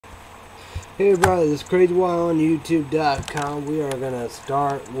Hey brother, this is Crazy Wild on YouTube.com. We are going to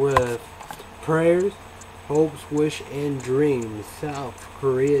start with prayers, hopes, wish, and dreams. South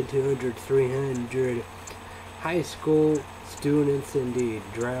Korea 200-300 high school students indeed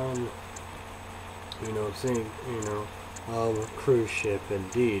drown, sink, cruise ship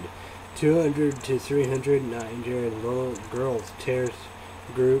indeed. 200 to 300 Nigerian little girls terrorist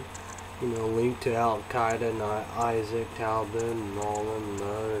group, linked to Al-Qaeda and Isaac Talbot and all them and the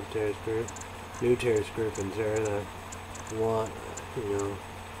other terrorist group. New terrorist group in there that want,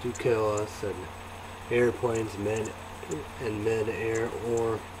 to kill us, and airplanes mid-air,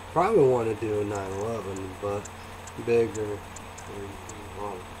 or probably want to do a 9/11, but bigger.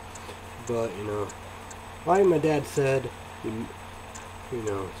 But like my dad said,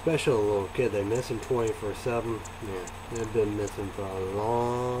 especially a little kid, they miss him 24/7. Yeah, they've been missing for a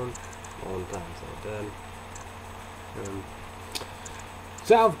long time, so Dad.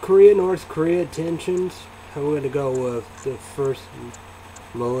 South Korea, North Korea tensions. I'm going to go with the first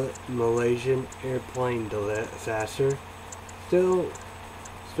Malaysian airplane disaster. Still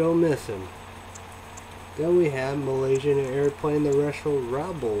missing. Then we have Malaysian airplane. The Russian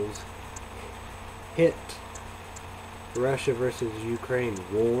rebels hit Russia versus Ukraine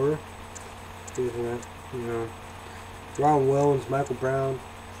war. Ron Williams, Michael Brown,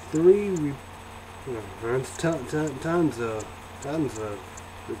 there's tons of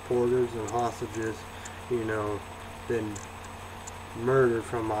reporters and hostages, been murdered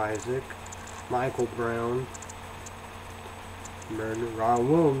from Isaac. Michael Brown murdered. Ron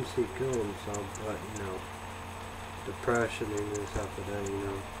Williams, he killed himself, but depression and stuff like that,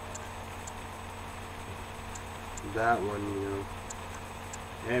 that one,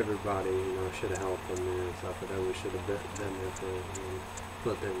 everybody, should have helped him and stuff like that. We should have been there for him,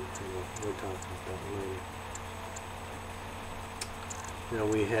 but then, we'll talk about that later.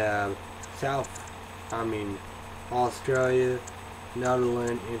 We have Australia,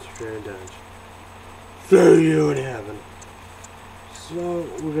 Netherlands, Israel, and Dutch. See you in heaven. So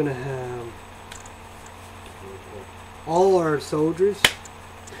we're gonna have all our soldiers.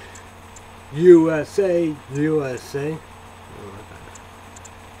 USA. I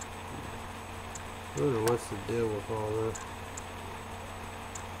don't know what's the deal with all that.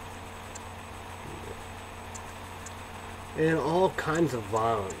 And all kinds of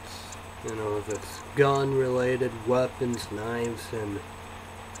violence, if it's gun related, weapons, knives, and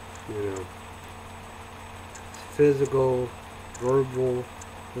physical, verbal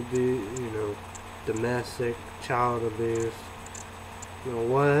abuse, domestic, child abuse,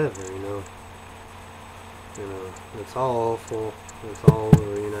 whatever, it's all awful. It's all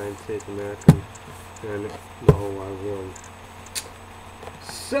over the United States of America and the whole wide world.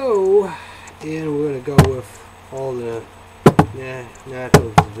 So, and we're gonna go with all the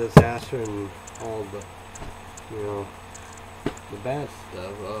natural disaster and all the the bad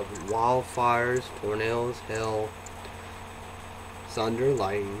stuff of wildfires, tornadoes, hail, thunder,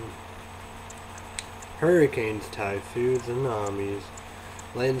 lightning, hurricanes, typhoons, tsunamis,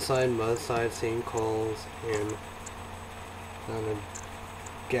 landslide, mudslide, sinkholes, and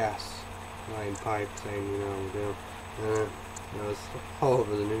gas line pipe thing, it's all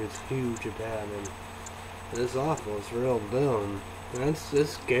over the news, huge and bad, and it's awful. It's real deal, and it's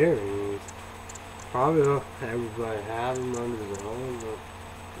scary. Probably everybody have them under their home,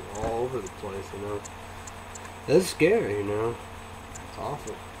 all over the place, It's scary, It's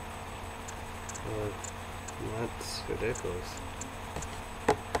awful. That's ridiculous.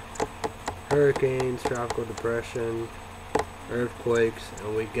 Hurricanes, tropical depression, earthquakes,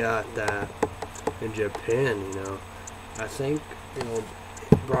 and we got that in Japan, I think,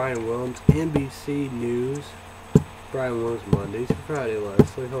 Brian Williams, NBC News, Brian Williams Mondays, Friday,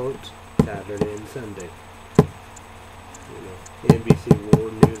 Leslie Holtz, Saturday and Sunday. NBC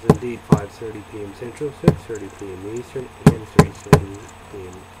World News indeed, 5:30 p.m. Central, 6:30 p.m. Eastern, and 3:30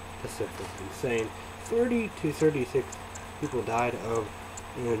 p.m. Pacific. Insane. 30 to 36 people died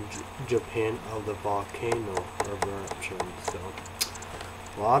in Japan of the volcano eruption. So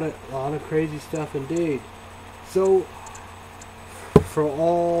a lot of crazy stuff indeed. So for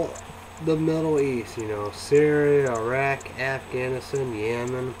all the Middle East, Syria, Iraq, Afghanistan,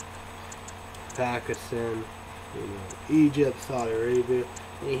 Yemen, Pakistan, Egypt, Saudi Arabia,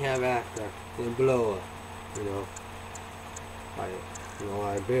 and you have Africa, Ebola,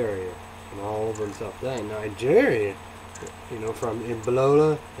 Liberia, and all over and stuff like that. Nigeria, from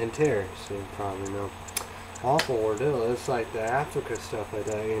Ebola and terrorists, you probably know. Awful ordeal. It's like the Africa stuff like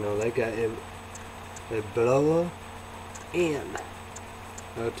that, they got Ebola and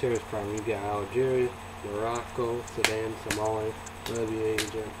terrorist problem. You got Algeria, Morocco, Sudan, Somalia, Libya,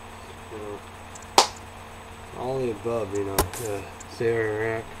 Egypt, you know, all the above, you know,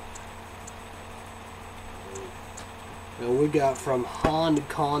 Syria, Iraq. And we got from Hong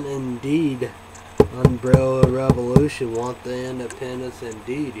Kong Indeed, Umbrella Revolution want the independence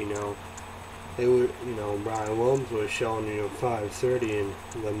indeed, you know. They were, you know, Brian Williams was showing, you know, 5:30, and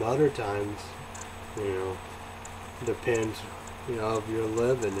the other times, you know, depends, you know, of your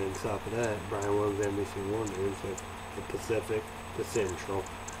living and stuff like that. Brian Williams, NBC1 News, the Pacific, the Central,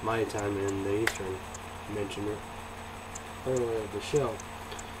 my time in the Eastern, mentioned it earlier in the show.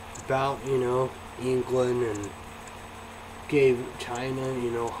 About, you know, England and gave China,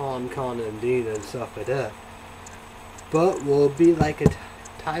 you know, Hong Kong Indeed and stuff like that. But will it be like a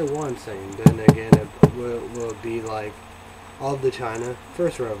Taiwan thing? Then again, it will be like of the China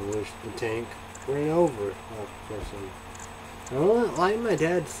First Revolution, the tank ran over a person. Well, like my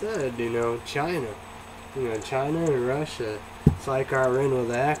dad said, you know, China and Russia, it's like Iran with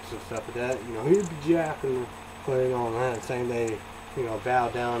the axe and stuff like that. You know, he'd be jacking, putting on that, saying they, you know, bow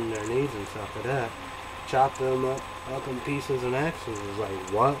down on their knees and stuff like that. Chop them up in pieces and axes. It's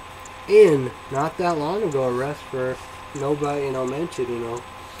like, what? And not that long ago, arrest for nobody, you know, mentioned, you know,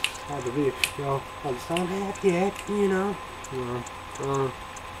 had to be, you know, I'm so happy, you know,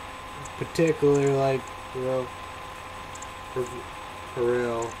 particularly like, you know,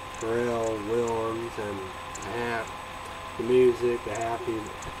 Pharrell Williams and the music, the happy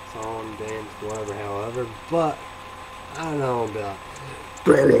song, dance, whatever, however. But I don't know about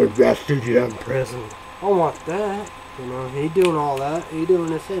being arrested in prison. I want that. You know, he doing all that. He doing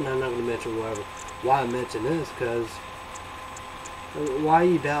this thing. I'm not going to mention whatever. Why I mention this? Because why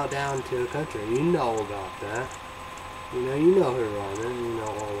you bow down to a country? You know about that. You know who run it. You know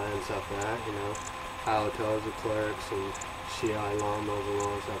all that and stuff like that. You know how it tells the clerks and Shiai Lamas and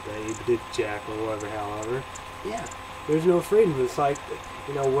all that stuff that you did jack or whatever. However, yeah, there's no freedom. It's like,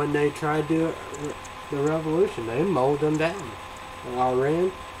 you know, when they tried to the revolution, they mowed them down.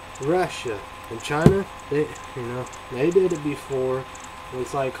 Iran, Russia, and China, they did it before.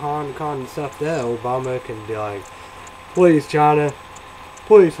 It's like Hong Kong and stuff that Obama can be like, please China,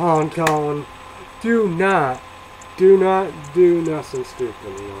 please Hong Kong, do not do nothing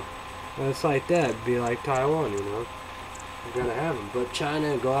stupid, you know. And it's like that, be like Taiwan, you know. You're gonna have them. But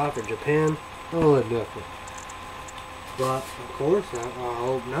China, go after Japan, a little different. But, of course, I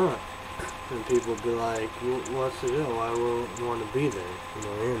hope not. And people be like, what's the deal? I won't want to be there. You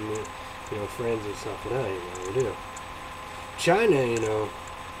know, and, you know, friends and stuff like that, you know, we do. China, you know,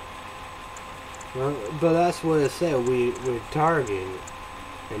 but that's what it said, we're targeting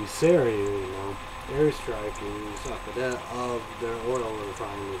in Syria, you know, airstriking and stuff like that of their oil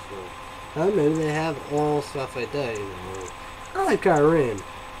refineries. So, maybe they have oil, stuff like that, you know. I like Iran.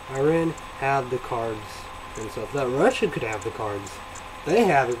 Iran have the cards and stuff. That Russia could have the cards. They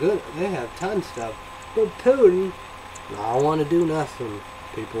have tons of stuff. But Putin, I don't want to do nothing.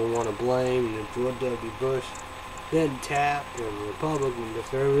 People want to blame George W. Bush, then Taft and Republican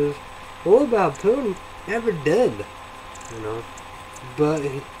conservatives. What about Putin? Never did, you know. But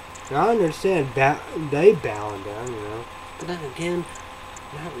I understand they bowing down, you know. But then again,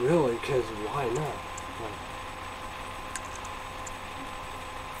 not really, because why not? Like,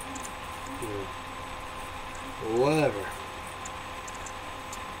 you know, whatever.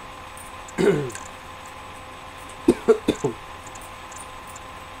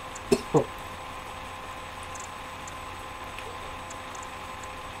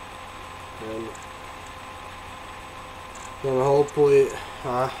 And hopefully,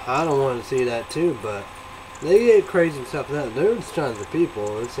 I don't want to see that too, but they get crazy and stuff like that. There's tons of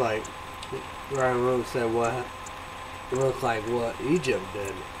people. It's like Ryan Williams said, what looks like what Egypt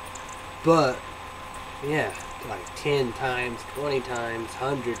did. But yeah, like 10 times, 20 times,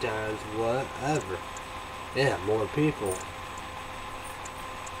 100 times, whatever. Yeah, more people.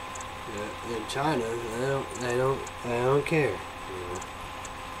 Yeah, in China, they don't care. You know,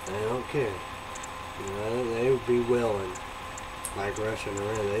 they don't care. You know, they would be willing, like Russia and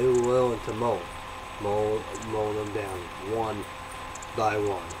Iran, they were willing to mow them down one by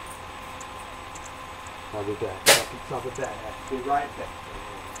one. I'll be back. I'll be back. I'll be right back.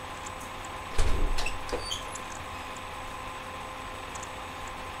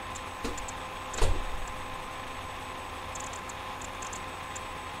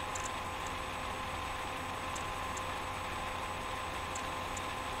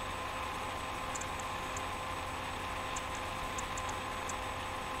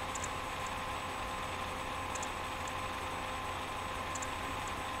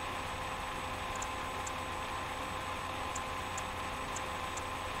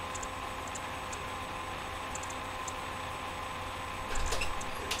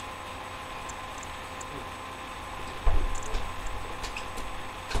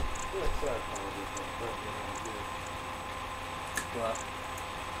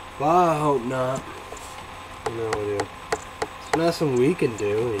 Well, I hope not. You know, dude. It's nothing we can do,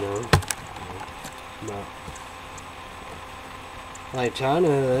 you know. But like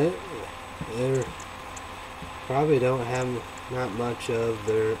China, they probably don't have not much of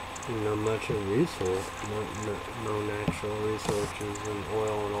their, you know, much of resource, no natural resources and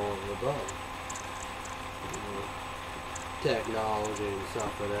oil and all of the above. You know, technology and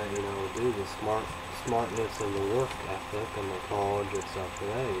stuff like that, you know, do the smartness and the work ethic and the college and stuff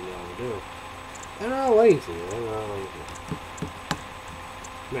like that, you know, do. They're not lazy. They're not lazy.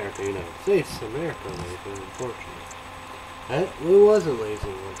 America, United States, America lazy, unfortunately. We wasn't lazy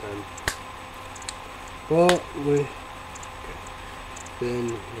one time. Well, then,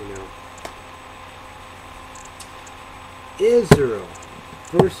 you know, Israel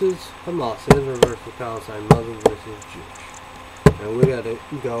versus Hamas, Israel versus Palestine, Muslim versus Jewish. And we gotta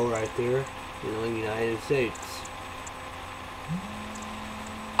go right there, you know, United States.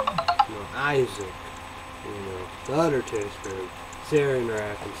 You know, Isaac, you know, the other two spirits, Syrian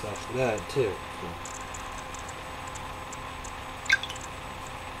Iraq and stuff like that too. So.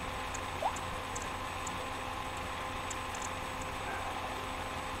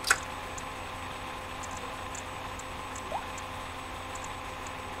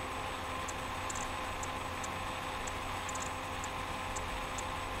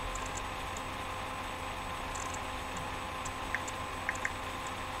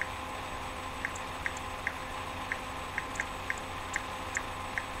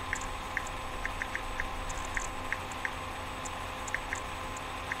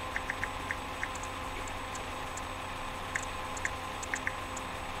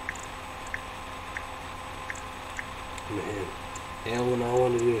 Man, and when I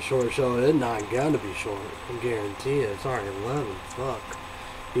want to do a short show, it's not gonna be short. I guarantee it. It's already 11. Fuck.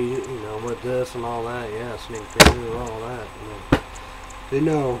 You know, with this and all that, yeah, sneak preview and all that. You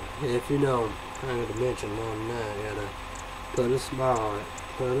know, if you know, I'm gonna mention on that. You gotta put a smile on it.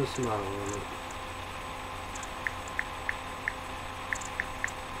 Put a smile on it.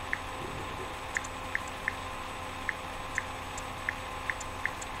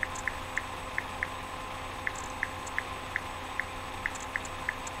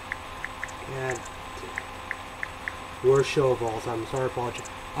 God. Worst show of all time. Sorry, apologies.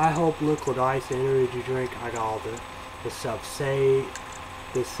 I hope Liquid Ice energy drink. I got all the stuff saved,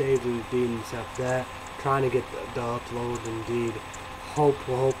 Indeed and stuff that. Trying to get the upload Indeed.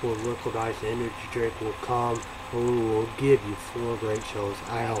 Hopefully Liquid Ice energy drink will come and we will give you 4 great shows.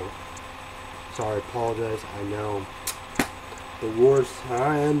 I hope. Sorry, apologize. I know. The worst.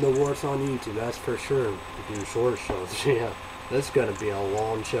 I am the worst on YouTube. That's for sure. To do short shows. Yeah. This is gonna be a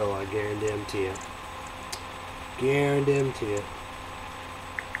long show, I guarantee you. Guarantee you.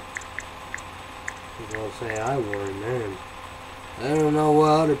 I'm gonna say I worry, man. I don't know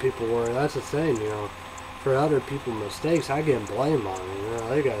what other people worry. That's the thing, you know. For other people's mistakes, I get blamed on it. You know,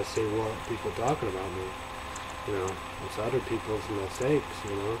 they gotta see what people talking about me. You know, it's other people's mistakes.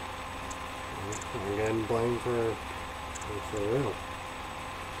 You know, I'm getting blamed for real.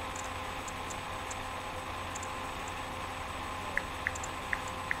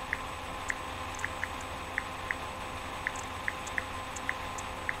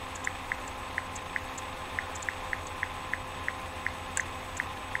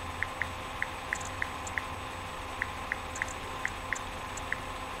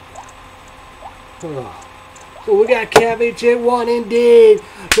 So we got cabbage at 1 Indeed.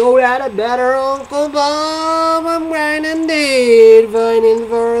 No doubt a better Uncle Bob. I'm right indeed. Finding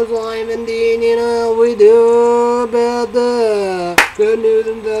for his life indeed. You know we do about the good news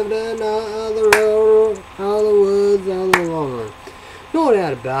and stuff that all the road, all the woods, all the long. No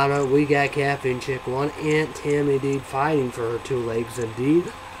doubt about it. We got Caffeine Chick 1. Aunt Tammy indeed fighting for her 2 legs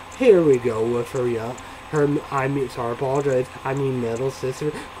indeed. Here we go with her young. I mean middle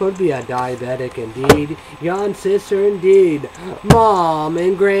sister, could be a diabetic indeed, young sister indeed, mom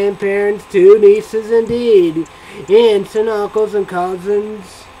and grandparents, 2 nieces indeed, aunts and uncles and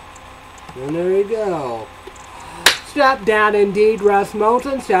cousins, and there you go. Step down indeed, Russ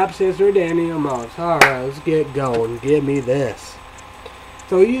Moulton, stepsister Daniel Moss. Alright, let's get going, give me this.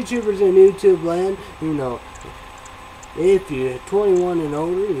 So YouTubers in YouTube land, you know, if you're 21 and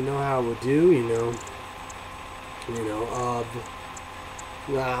older, you know how we do, you know,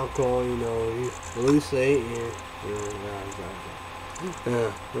 alcohol, you know, hallucinate,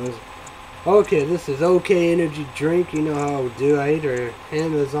 okay, this is OK Energy Drink, you know how I would do, either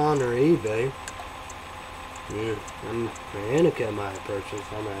Amazon or eBay. And Anakin might have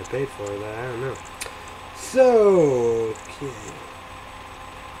purchased, I might have paid for it, I don't know. So, okay.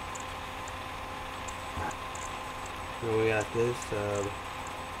 And we got this,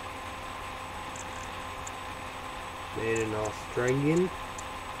 Made in Australian.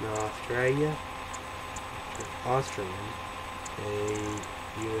 No, Australia. Austrian.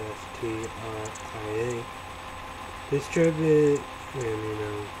 AUSTRIA. Distributed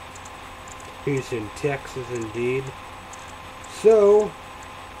in Houston, Texas, indeed. So,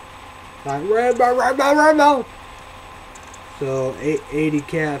 like Rainbow. So, 80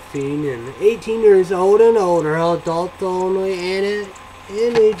 caffeine and 18 years old and older, adults only, and an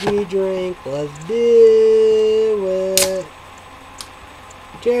energy drink. Let's do it.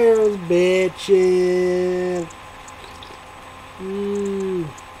 Gerald's bitches.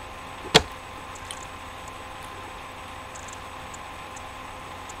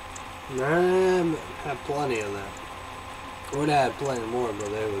 I had plenty of that. I would have had plenty more, but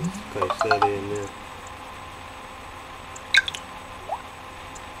there was City in there.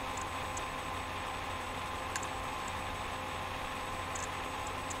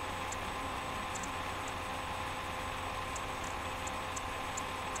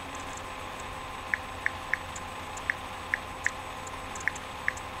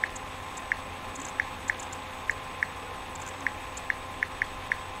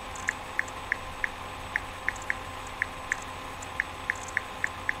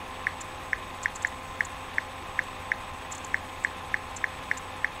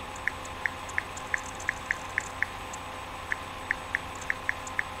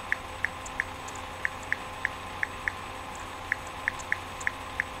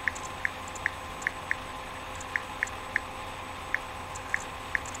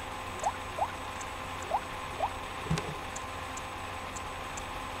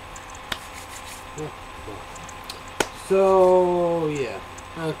 So, yeah.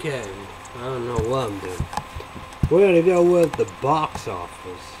 Okay. I don't know what I'm doing. We're gonna go with the box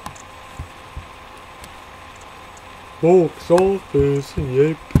office. Box office,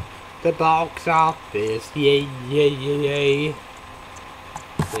 yep. The box office, yay.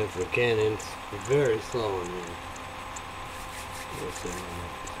 And for Canon, it's very slow in here.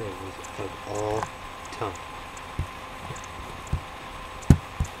 Of all time.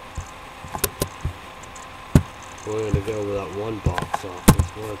 We're gonna go with that one box office.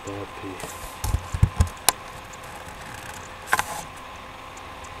 What would that be?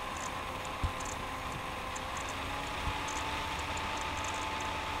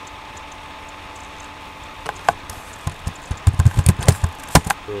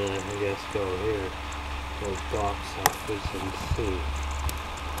 Yeah, I guess go here. Go box office and see.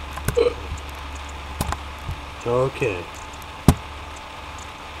 Okay.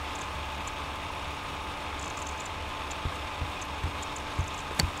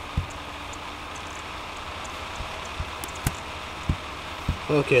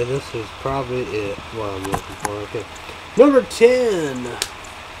 Okay, this is probably it. What I'm looking for. Okay. Number 10.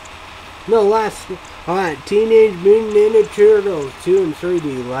 No, alright, Teenage Mutant Ninja Turtles 2 and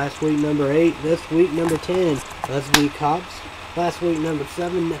 3D. Last week, number 8. This week, number 10. Let's Be Cops. Last week, number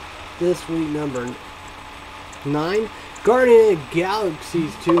 7. This week, number 9. Guardian of the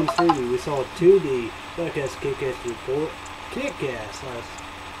Galaxies 2 and 3D. We saw 2D. Kick-Ass Report. Kick-Ass last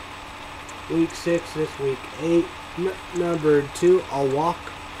week 6. This week, 8. Number 2, I'll Walk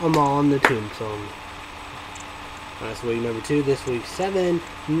Among the Tombstones. Last week, number 2. This week, 7.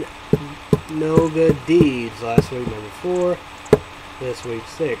 No Good Deeds. Last week, number 4. This week,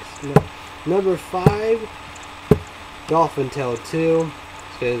 6. Number 5, Dolphin Tale 2.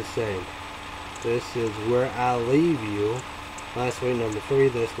 Stay the same. This is Where I Leave You. Last week, number 3.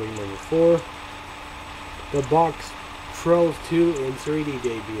 This week, number 4. The Box Trolls 2 in 3D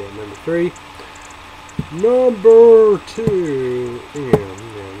debut. Number 3. Number 2,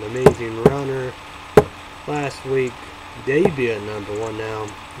 An Amazing Runner. Last week, debut at number 1 now.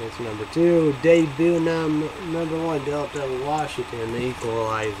 That's number 2. Debut now, number 1, Delta Washington, The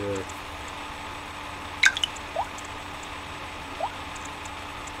Equalizer.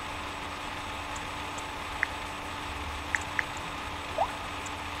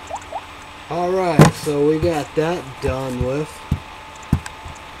 Alright, so we got that done with.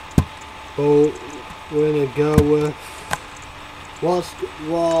 Oh, we're gonna go with what's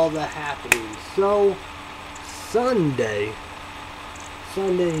all the happenings. So Sunday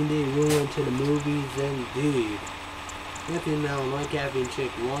indeed, we went to the movies indeed. Nothing now, my Caffeine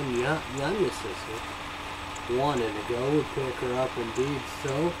Chick, one youngest sister wanted to go. We pick her up indeed.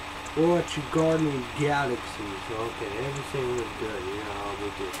 So we'll watch Guardian of the Galaxies. Okay, everything was good, you know, we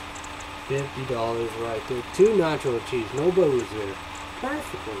did $50 right there. 2 nacho cheese, nobody was there.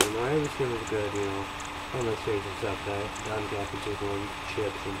 Perfectly, you know, everything was good, you know. I'm gonna say some stuff that Don Caffeine Chick, one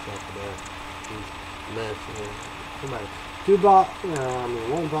chips and stuff like that. Mess, you know. Come on.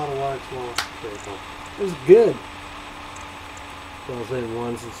 1 bottle of water, small. It was good. So I was saying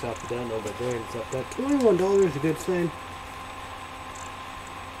ones and stuff like that, over there and stuff like that. $21 is a good thing.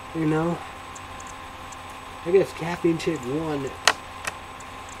 You know? I guess Caffeine Chick won.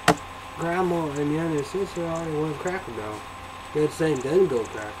 Grandma and younger sister already went Cracker Barrel. Good thing didn't go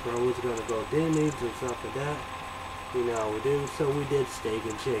Cracker Barrel. Was going to go Denny's and stuff like that. You know how we do. So we did Steak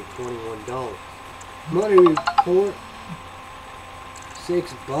and Shake, $21. Money report,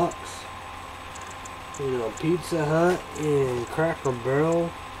 $6. You know, Pizza Hut and Cracker Barrel.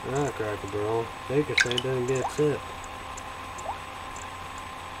 Not Cracker Barrel. Baker say doesn't get sick.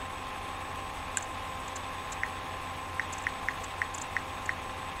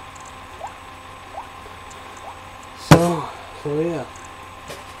 So yeah,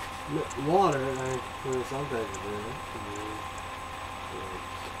 water. Sometimes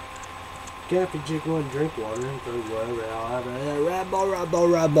Cappy Chick wouldn't drink water. Whatever.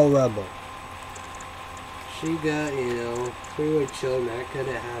 Rebel. She got, you know, freeway children. I could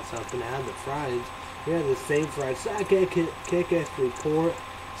have had something. I had the fries. We had the same fries. Kick-ass report.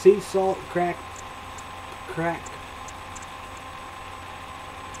 Sea salt, crack. Crack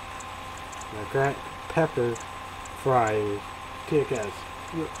pepper fries. Kick-ass.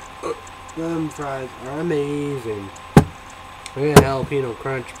 Them fries are amazing. We had jalapeno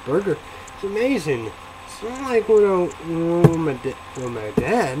crunch burger. It's amazing. It's not like when my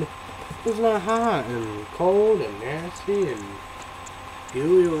dad was not hot and cold and nasty and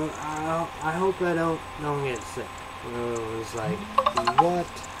gooey. I hope I don't get sick. It was like, what?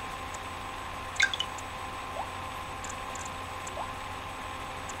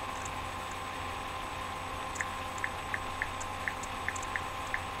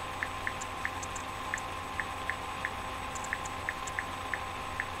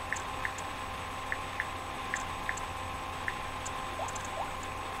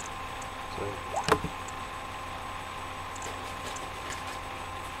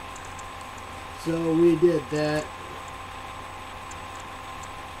 So we did that.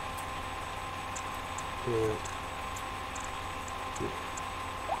 Yeah.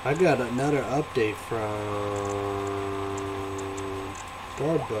 I got another update from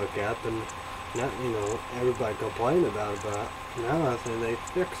Starbucks app, and not, you know, everybody complained about it, but now I think they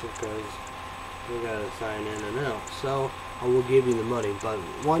fix it because we gotta sign in and out. So I will give you the money, but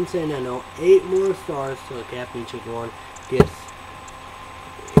one thing I know, 8 more stars to a Caffeine Chick one gets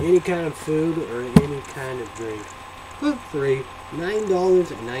any kind of food or any kind of drink for free.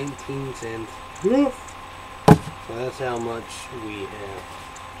 $9.19. So that's how much we have.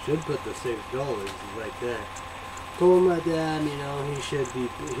 Should put the $6 like that. Told my dad, you know, he should be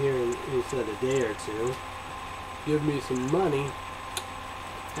here in a day or two. Give me some money.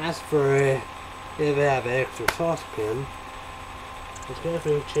 Ask for if they have an extra saucepan. This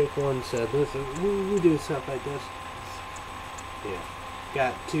Caffeine Chick one said, listen, we do stuff like this. Yeah.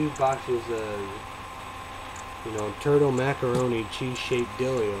 Got 2 boxes of, you know, turtle macaroni cheese-shaped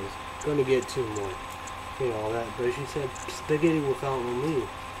Delios. Gonna get 2 more. You know, that, but she said spaghetti without meat.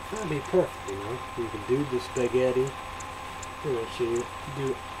 That'd be perfect, you know. You can do the spaghetti. You know, she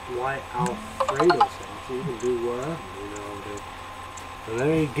do white Alfredo sauce. You can do whatever, you know. And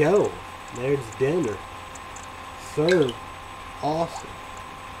there you go. There's dinner. Served. Awesome.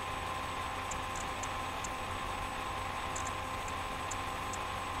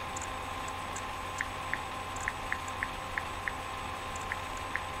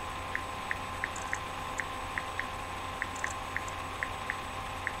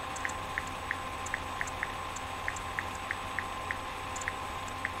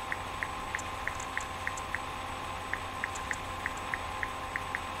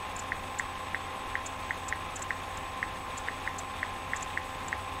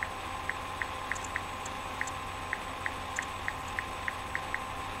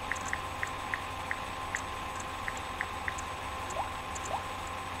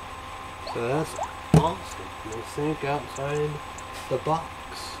 So that's awesome. They think outside the box.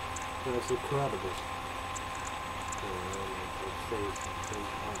 That's incredible.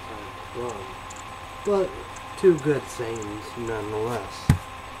 But 2 good things nonetheless.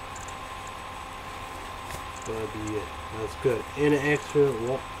 That'd be it. That's good. And an extra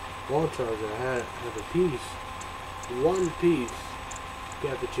wall charger. I had a piece. 1 piece.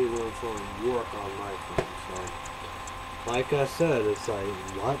 Cappuccino phone work on my phone. So, like I said, it's like,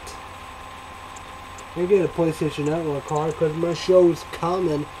 what? I get a PlayStation Network card because my show's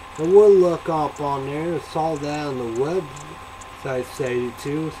coming, and we'll look up on there. I saw that on the website stated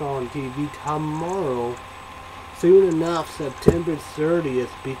too. It's on TV tomorrow. Soon enough, September 30th,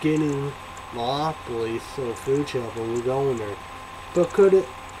 beginning Monopoly, so food shop, and we're going there. But could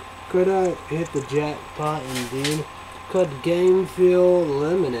I hit the jackpot indeed? could the game feel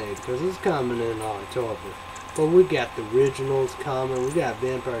eliminated? Because it's coming in October. But we got the originals coming. We got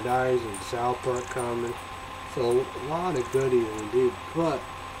Vampire Diaries and South Park coming. So a lot of goodies indeed. But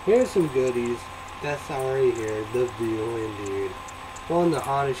here's some goodies that's already here. The View indeed. One of the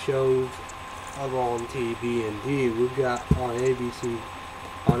hottest shows of all on TV indeed. We've got on ABC.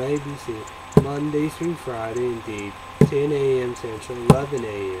 Monday through Friday indeed. 10 a.m. Central, 11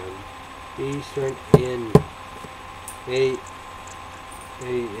 a.m. Eastern, and 8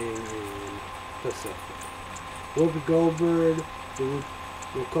 a.m. Pacific. Whoopi Goldberg,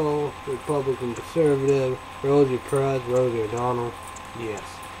 Nicole, Republican Conservative, Rosie Perez, Rosie O'Donnell. Yes.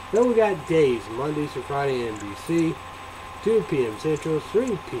 Then we got days, Monday through Friday, NBC, 2 p.m. Central,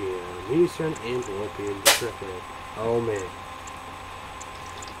 3 p.m. Eastern, and 4 p.m. Pacific. Oh man.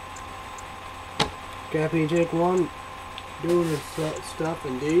 Cappy Jake won, doing her stuff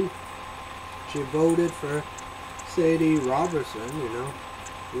indeed. She voted for Sadie Robertson, you know,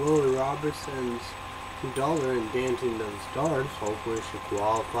 Willie Robertson's daughter in Dancing to the Stars. Hopefully she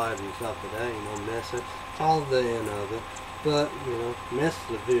qualified and stuff today, you know, miss it. All the end of it. But, you know, miss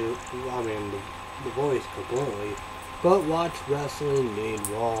the view, the voice completely. But watch wrestling, need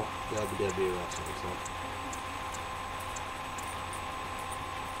Raw, WWE wrestling, so.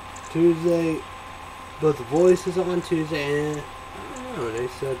 Tuesday, but the voice is on Tuesday, and I don't know, they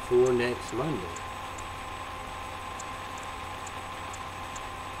said for next Monday.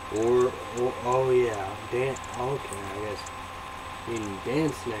 Or oh yeah, dance, okay, I guess, meaning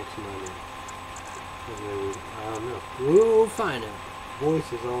dance next Monday. Maybe, I don't know. We'll find out.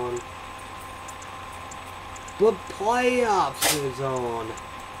 Voice is on. The playoffs is on.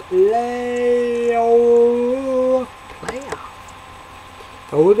 Playoff.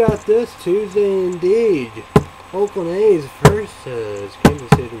 Oh, we got this Tuesday indeed. Oakland A's versus Kansas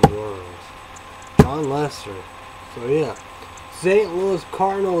City Royals. John Lester. So yeah. St. Louis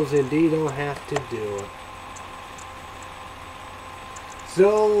Cardinals indeed don't have to do it.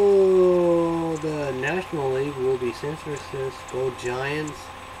 So the National League will be San Francisco Giants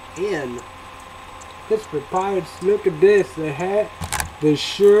and Pittsburgh Pirates. Look at this, the hat, the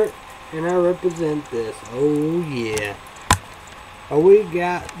shirt, and I represent this. Oh yeah. We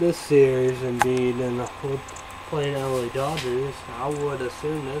got the series indeed, and we're playing LA Dodgers. I would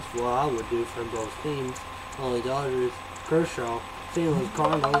assume this, what I would do for both teams. LA Dodgers, Kershaw, St. Louis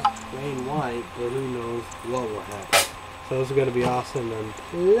Cardinals, Wayne White, but who knows what will happen. So it's going to be awesome and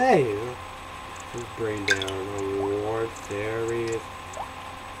play. Let's bring down awards. There he is.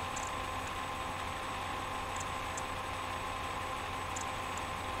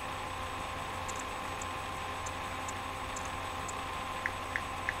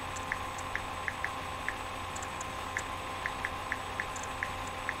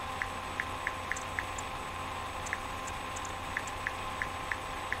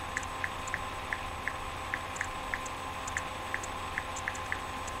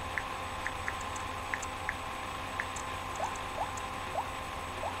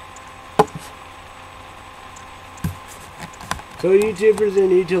 So YouTubers and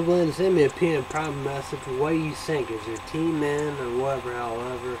YouTube land, send me a pin and private message what you think. Is your team man or whatever,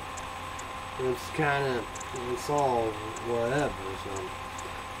 however. It's kind of, it's all whatever, so.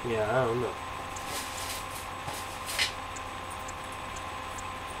 Yeah, I don't know.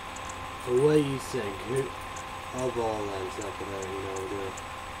 So what do you think of all that stuff that, you know, do?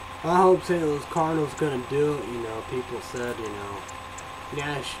 I hope St. Louis Cardinals gonna do it, you know, people said, you know,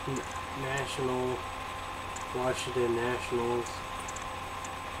 national Washington Nationals,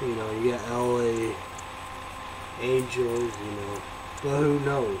 you know, you got LA Angels, you know, but who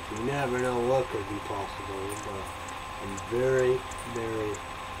knows? You never know what could be possible, but I'm very, very,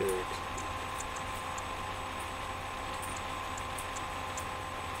 very excited.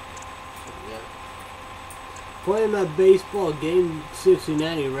 So, yeah. Playing my baseball game,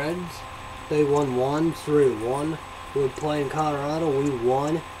 Cincinnati Reds, they won 3-1. We played in Colorado, we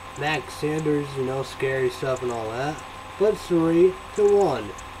won. Max Sanders, you know, scary stuff and all that. But 3-1.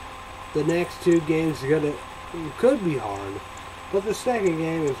 The next 2 games could be hard. But the second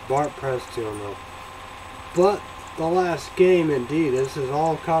game is Bart Press 2-0. But the last game, indeed, this is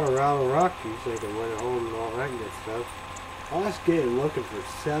all Colorado Rockies. They can win at home and all that good stuff. Last game looking for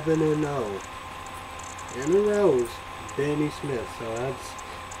 7-0. In a row, Danny Smith. So that's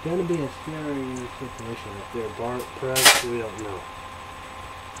going to be a scary situation up there. Bart Press, we don't know.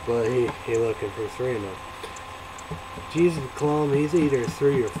 But he looking for 3-0. Jesus Clum, he's either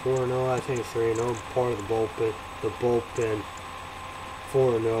 3 or 4-0. I think 3-0. Part of the bullpen.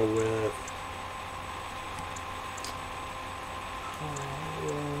 4-0 with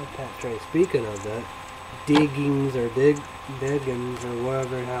Pat Train. Speaking of that, diggings or diggins or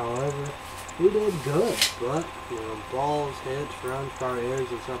whatever, however. He did good, but, you know, balls, hits, runs, power errors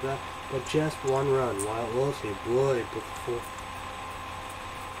and stuff like that. But just one run. Wyatt Wilson blew it before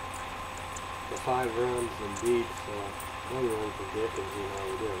the 5 runs indeed. So, one run for Dickens, you know,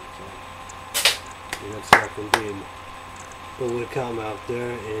 we did. So, and that's not indeed. But we come out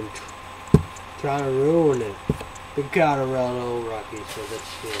there and try to ruin it. The Colorado Rockies, so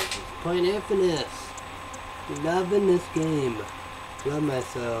that's good. Playing Infinite. Loving this game. Love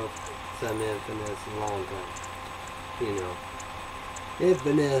myself some Infinite a long time. You know.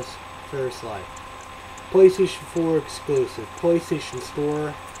 Infinite First Life. PlayStation 4 exclusive. PlayStation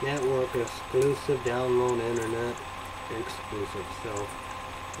Store Network exclusive. Download internet exclusive. So,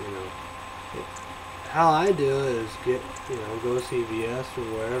 you know. How I do it is get, you know, go to CVS or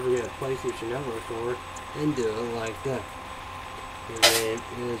wherever, get a PlayStation Network store and do it like that. And it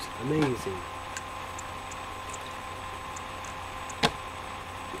is amazing.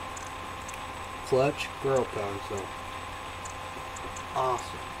 Fletch Girl Console.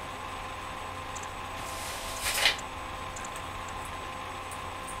 Awesome.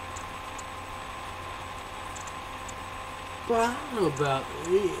 But I don't know about,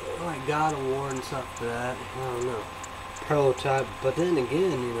 like, God of War and stuff like that. I don't know. Prototype. But then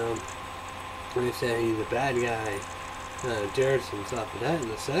again, you know, when they say he's a bad guy, Jared and stuff like that. In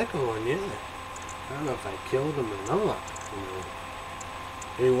the second one, yeah. I don't know if I killed him or not. You know,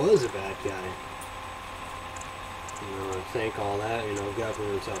 he was a bad guy. You know, I think all that, you know,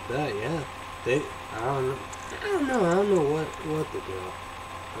 government and stuff like that, yeah. I don't know what to do.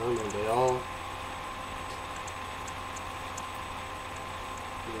 I don't know, they all,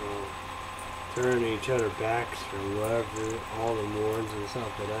 you know, turn each other backs or whatever, all the warns and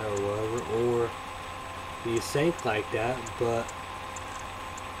stuff like that or whatever, or you think like that, but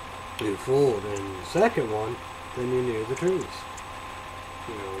you fooled. In the second one, then you knew the truth.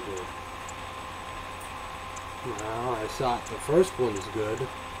 You know, well, I thought the first one's good,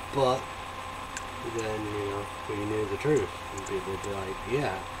 but then, you know, we knew the truth. And people would be like,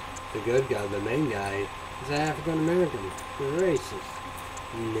 yeah, the good guy, the main guy, is African American. They're racist.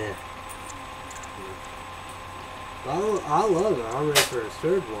 Nah. Well, I love it. I'm ready for a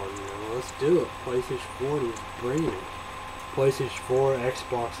third one. You know, let's do it. PlayStation 4, let's bring it. PlayStation 4,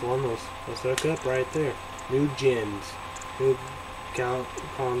 Xbox One, let's hook up right there. New gens, new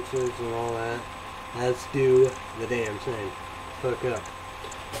consoles and all that. Let's do the damn thing. Hook up.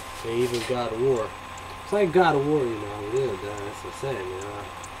 They even God of War. It's like God of War, you know, we did. That's the same, you know.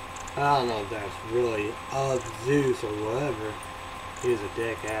 I don't know if that's really of Zeus or whatever. He's a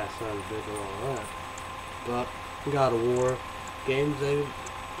dick ass son of a bitch and all that. But God of War games, they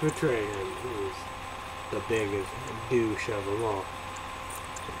portray him. He's the biggest douche of them all.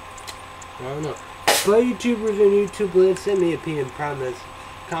 I don't know. But YouTubers and YouTube Land, send me a PM promise.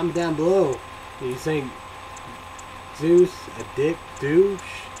 Comment down below. You think Zeus a dick douche?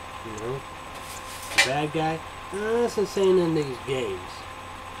 You know? A bad guy? That's the same in these games.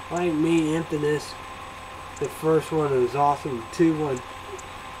 Like me, Infamous, the first one was awesome, the 2 one is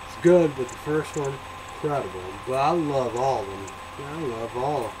good, but the first one, incredible. But I love all of them. I love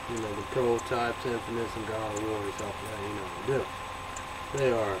all, you know, the prototypes, Infamous and God of War and stuff like that, you know, they do.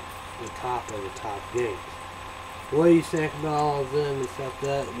 They are the top of the top games. What do you think about all of them and stuff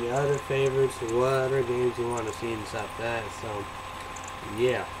like that? Your other favorites, or what other games you want to see and stuff like that. So,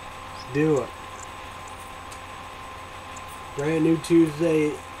 yeah, let's do it. Brand new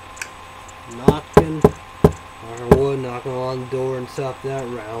Tuesday, knocking on the door and stuff like that,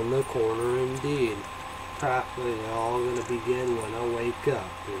 round the corner indeed. Probably all gonna begin when I wake up,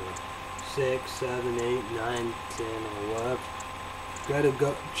 you know, 6, 7, 8, 9, 10, or whatever. Gotta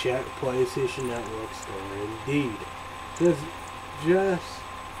go check PlayStation Network store indeed. Just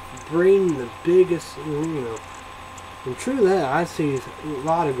bring the biggest, you know. And true that, I see a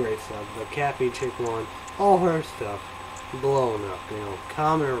lot of great stuff. The Cappy Chick one, all her stuff blowing up, you know.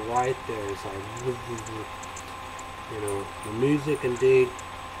 Comment right there. It's like, you know, the music indeed.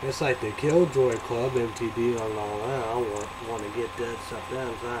 It's like the Killjoy Club, MTV and all that. I want to get that stuff down.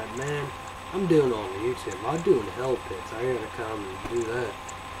 It's like, man, I'm doing on YouTube. I'm doing Hell Pits. I gotta come and do that.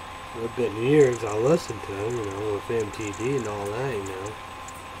 It's been years I listened to them, you know, with MTV and all that, you know.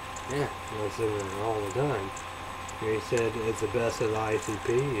 Yeah, I listen to it all the time. He said it's the best of the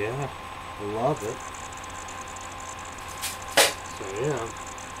ICP. Yeah, I love it. So yeah,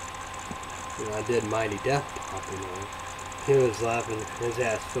 you know, I did Mighty Death Pop, you know. He was laughing his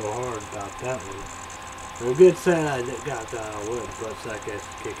ass so hard about that one. And a good thing I got that on with butt suck ass,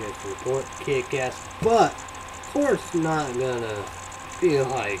 kick ass report, kick ass, but of course not gonna feel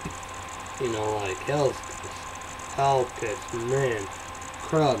like you know, like Hell's Pits, man,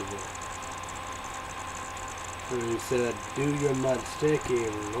 incredible. And he said, do your mud sticky,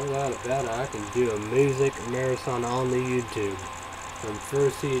 and no doubt about it, I can do a music marathon on the YouTube. From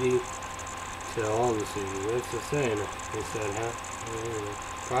first CD to all the CDs. That's the saying. He said,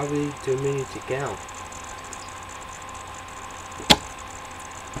 probably too many to count.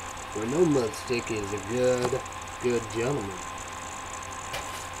 We know Mud Sticky is a good gentleman.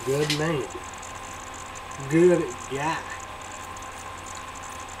 Good man. Good guy.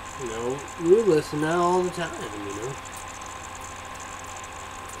 You know, we listen now all the time, you know.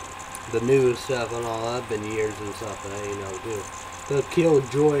 The newest stuff and all that, been years and stuff that, you know, too. The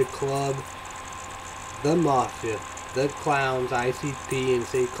Killjoy Club, the Mafia, the Clowns, ICP and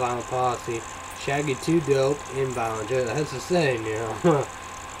C Clown Posse, Shaggy 2 Dope, Involuntary. That's the saying, you know.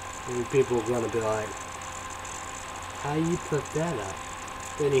 And people are gonna be like, how you put that up?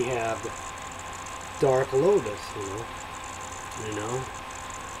 Then you have Dark Lotus, you know.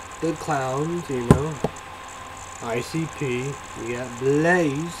 The Clowns, you know. ICP, you got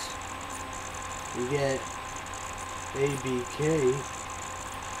Blaze, you get ABK,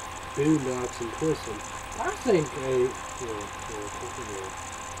 Boondocks, and Twisted. I think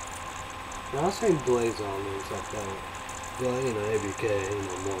I think Blaze on there and stuff like that. Well, you know, ABK, you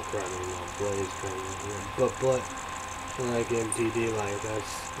know, more credit, you know, Blaze kind of, you know, but like MTD, like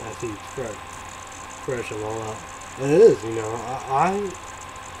that's he's fresh and all out. It is, you know, I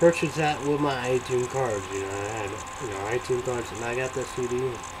purchased that with my iTunes cards, you know, I had, you know, iTunes cards, and I got that CD,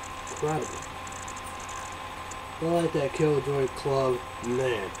 incredible. I like that Killjoy Club,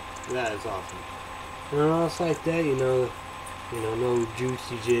 man, that is awesome. And it's like that, you know, no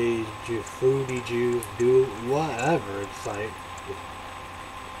Juicy J's, Fruity Juice, do whatever. It's like,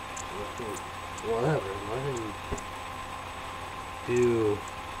 whatever. I can do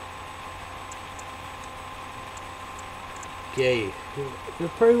gay. They're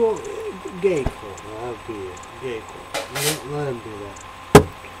pretty well gay cool. That'd be it. Gay cool. Let him do that.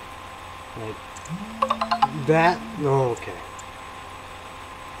 Like that. No, okay.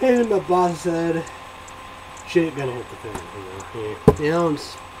 And my boss said, shit gonna hit the fan, you know.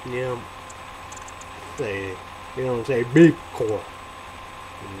 You don't say beep core.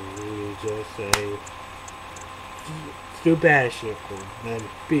 You just say stupid ass shit core, then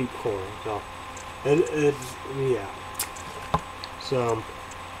beep core. So it's yeah. So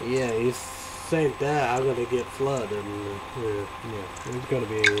yeah, he's saying that I'm gonna get flooded, and yeah, it's gonna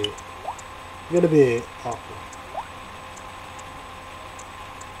be awful.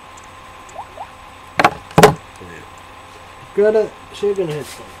 She's gonna hit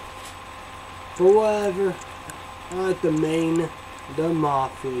something. But whatever, I like the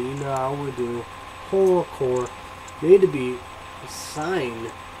Mafia, you know how we do. Horrorcore need to be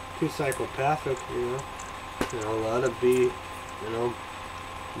assigned to Psychopathic, you know, let it be, you know,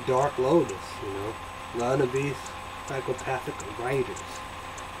 Dark Lotus, you know, let it be Psychopathic Writers.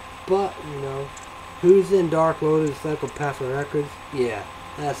 But, you know, who's in Dark Lotus Psychopathic Records? Yeah,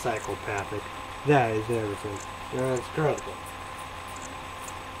 that's Psychopathic. That is everything. That's incredible.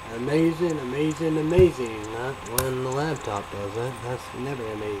 Amazing, amazing, amazing. Not when the laptop does that. That's never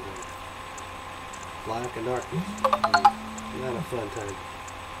amazing. Black and darkness. Not a fun time.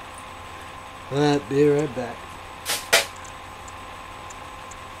 Alright, be right back.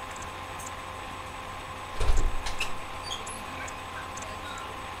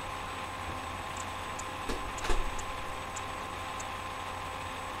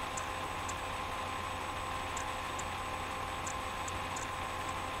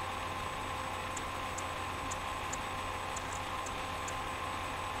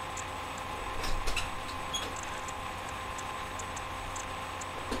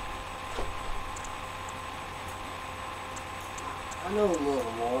 I know a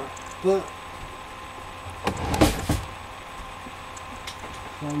little more, but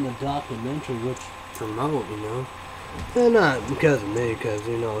from the documentary which promote, you know, and not because of me, because,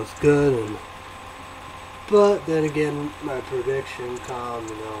 you know, it's good, and but then again, my prediction come,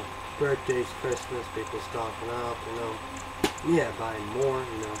 you know, birthdays, Christmas, people stocking up, you know, yeah, buying more,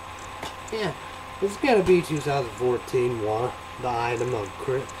 you know, yeah, it's gotta be 2014 one, the item of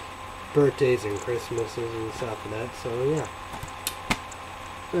birthdays and Christmases and stuff like that, so yeah.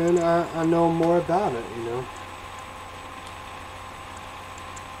 And I know more about it, you know.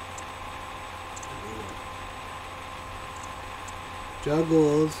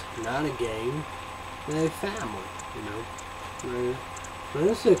 Juggalos, not a game, they're a family, you know.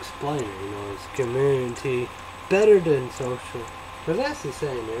 Let's explain it, you know, it's community, better than social. But that's the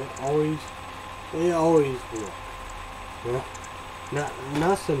saying, they always work. Yeah?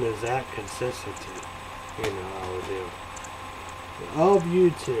 Nothing is that consistency, you know, I would do. Of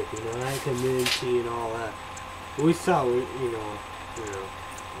YouTube, you know, that community and all that. We saw, you know,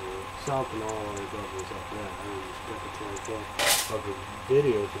 something all our brothers up there. I mean, Spectre 24 of the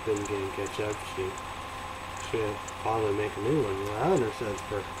videos have been getting catch up. She finally make a new one. You know, I understand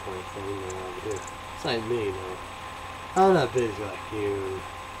Spectre 24, you know how to do. It's like me, you know. I'm not busy like you.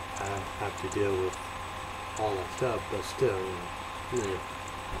 I have to deal with all that stuff, but still, you know,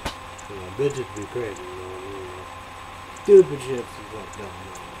 bitches be crazy, you know. Stupid shit is what's going on.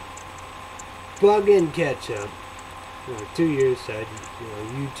 Bug and ketchup. You know, 2 years said, you know,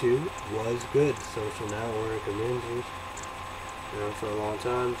 YouTube was good. Social network and mentions, you know, for a long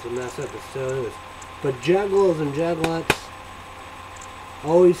time. So messed up, it still is. But jugglers and jugglettes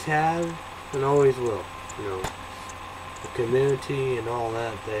always have and always will. You know, the community and all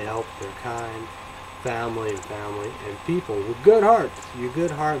that, they help their kind, family, and people with good hearts. You're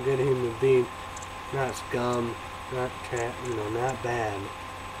good heart, good human being, not scum, not not bad.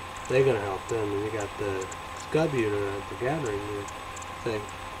 They're gonna help them. And you got the Scub unit at the gathering here. I think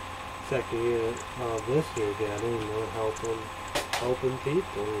second unit of this year gathering, you know, helping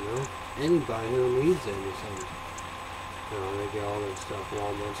people, you know. Anybody who needs anything. You know, they get all that stuff,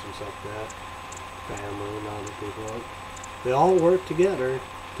 Walmarts and stuff like that. Family and other people. They all work together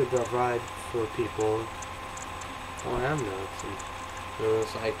to provide for people who have nothing. And you know,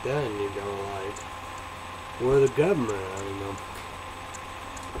 it's like then you go like, we're the government, I don't know.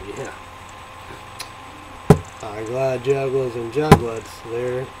 Yeah. I'm glad jugglers and jugglettes,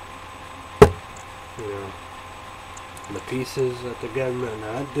 they're, you know, the pieces that the government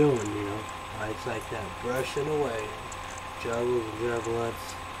not doing, you know. It's like that, brushing away. Jugglers and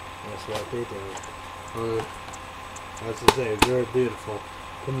jugglettes, that's what they do. As I say, very beautiful.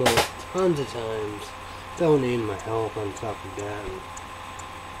 Promote tons of times. Don't need my help on stuff like that. And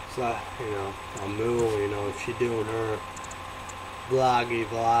so, you know, Moo, you know, she doing her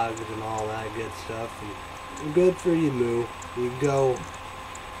vlogs and all that good stuff. And good for you, Moo. You go,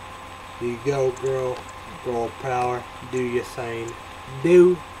 girl. Girl power. Do your thing.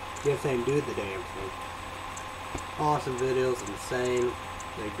 Do your thing. Do the damn thing. Awesome videos. Insane.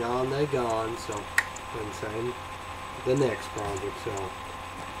 They're gone. So, insane. The next project. So,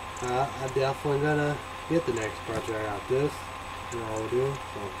 I'm definitely gonna get the next project out. This, you know, I'll do.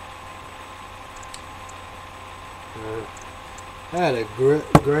 So, I had a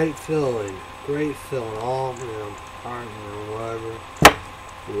great feeling. All, you know, heart, you know, whatever,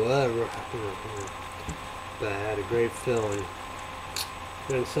 you know. But I had a great feeling.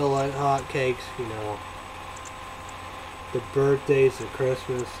 Gonna sell like hotcakes, you know. The birthdays and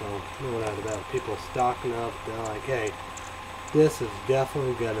Christmas, so no doubt about it. People stocking up. They're like, hey, this is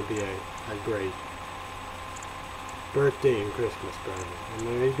definitely gonna be a great birthday and Christmas present. And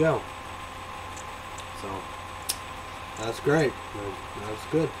there you go. So that's great. That's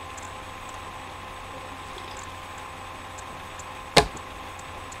good.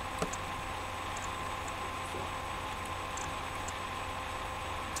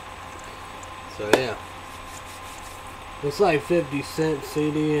 So yeah, it's like 50 cent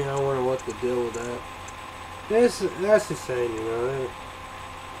CD. I wonder what the deal with that. That's the same, you know.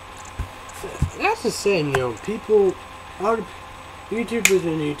 That's the same, you know. People, YouTubers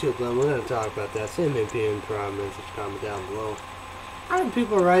and YouTube land. We're gonna talk about that. Send me a prime message comment down below. How do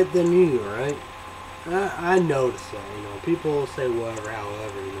people right than you, right? I notice that, you know. People say whatever,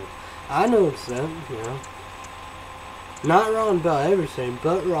 however, you know. I notice that, you know. Not wrong about everything,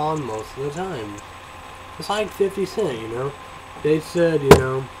 but wrong most of the time. It's like 50 Cent, you know. They said, you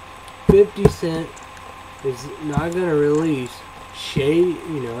know, 50 Cent is not gonna release Shade,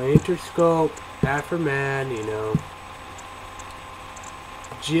 you know, Interscope, Afterman, you know,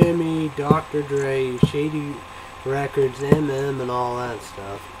 Jimmy, Dr. Dre, Shady Records, MM, and all that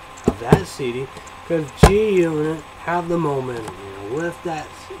stuff of that CD, because G-Unit have the momentum, you know,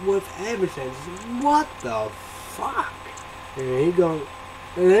 with everything. What the fuck? And he goes,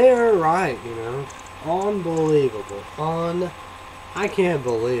 and they're right, you know. Unbelievable. I can't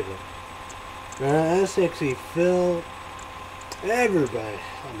believe it. S60 Phil, everybody,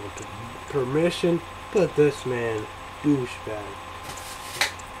 I mean, permission, put this man douchebag.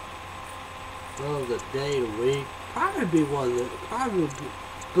 Of the day, the week, probably be one that,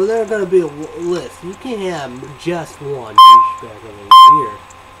 but there's gonna be a list. You can't have just one douchebag of the year.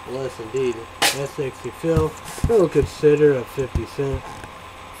 Less indeed. S60 Phil, they'll consider a 50 Cent.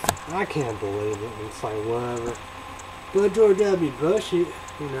 I can't believe it. It's like whatever. But George W. Bush, you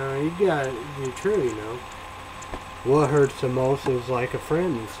know, you gotta be true, you know. What hurts the most is like a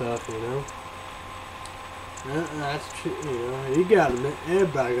friend and stuff, you know. That's true. You gotta admit,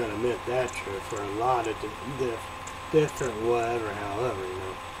 everybody gotta admit that's true for a lot of different whatever, however.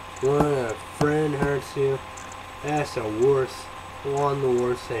 When a friend hurts you, that's the worst, one of the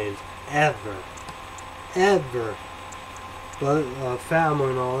worst things ever. Ever. But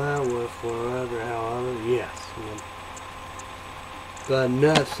family and all that with whatever, however, yes. But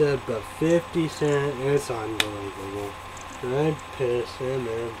enough said, but 50 Cent, it's unbelievable. I'm pissed,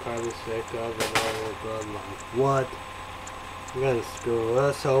 man, probably sick of it all, but like, what? You gotta screw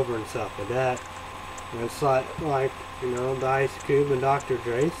us over and stuff like that. And it's like, the Ice Cube and Dr.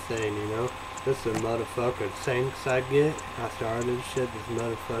 Dre's thing, This is the motherfucking thanks I get. I started shit, this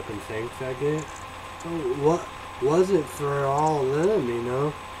motherfucking thanks I get. What wasn't for all of them,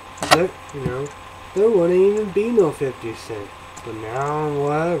 there wouldn't even be no 50 Cent. But now,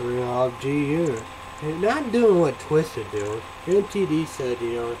 whatever, G-Unit. Not doing what Twisted doing. MTD said,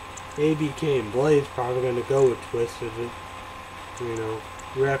 ABK and Blaze probably gonna go with Twisted.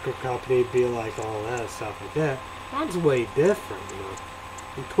 Record company be like all that stuff like that. That's way different,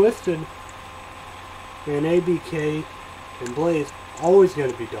 And Twisted and ABK and Blaze always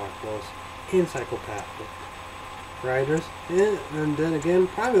gonna be dark wolves and psychopathic writers, and then again,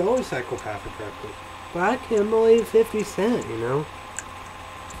 probably always psychopathic writers. But I can't believe 50 Cent,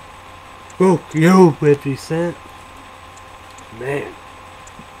 Oh, yo, 50 Cent. Man.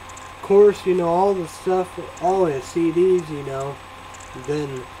 Of course, all the stuff, all his CDs,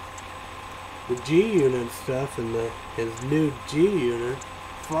 then the G-Unit stuff and his new G-Unit.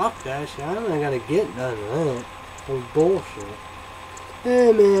 Fuck that shit. I'm not gonna get none of that. That's bullshit.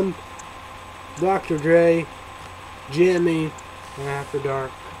 Hey, man. Dr. Dre, Jimmy, After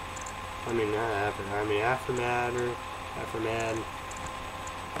Dark. Aftermath.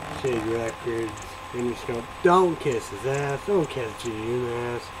 Shade Records, Interscope. Don't kiss his ass. Don't kiss G-Unit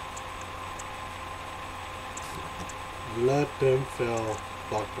ass. Let them fail.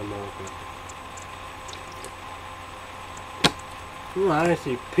 Fuck them up. I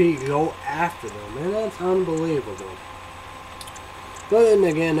see Pete go after them, man. That's unbelievable. But then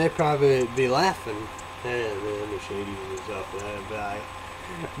again, they probably be laughing. Hey, man, the Shady was up there,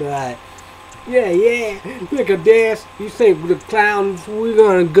 but yeah, look at this. You think the clowns, we're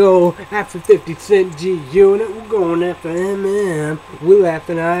gonna go after 50 Cent G-Unit, we're going after Eminem. We're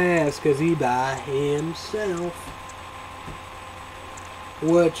laughing our ass because he by himself.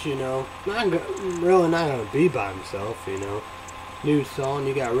 Which, really not gonna be by himself, New song,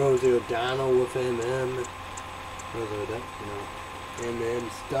 you got Rosie O'Donnell with Eminem. Eminem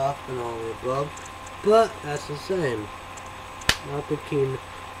stuff and all the above. But that's the same. Not the King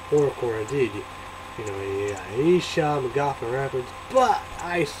Horrorcore did. He shot McGoffin Records, but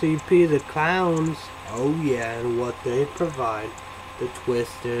ICP, the clowns, oh yeah, and what they provide, the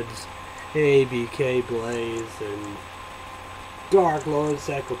Twisteds, ABK Blaze, and Dark Lord,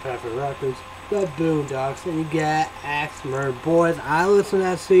 Psychopathic Records, the Boondocks, and you got Axe Murder. Boys, I listen to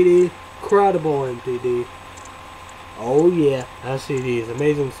that CD, incredible MTD. Oh yeah, that CD is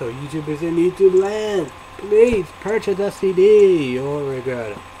amazing, so YouTubers in YouTube land, please purchase that CD, you won't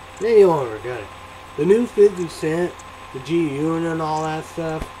regret it. You won't regret it. The new 50 Cent, the G-Unit and all that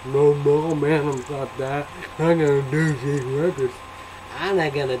stuff, no man, I'm not that. I'm gonna do these records. I'm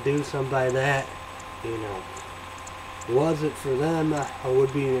not gonna do something like that, Was it for them, I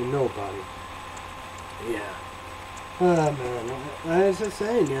would be nobody. Yeah. Man, as I was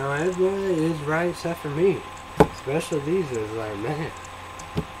saying, everybody is right except for me. Especially these is like, man.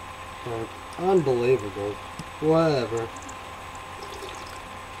 Unbelievable. Whatever.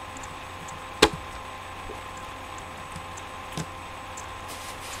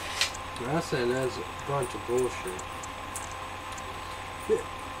 I said that's a bunch of bullshit.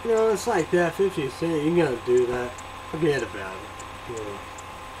 It's like that 50 Cent, you gotta do that. Forget about it.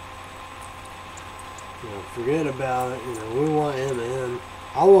 Forget about it. We want Eminem.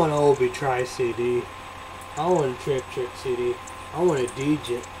 I want an Obi Tri CD. I want a Trick CD. I want a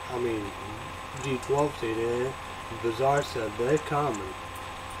G12 CD. Bizarre said they're coming.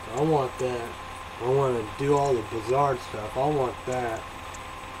 I want that. I want to do all the bizarre stuff. I want that.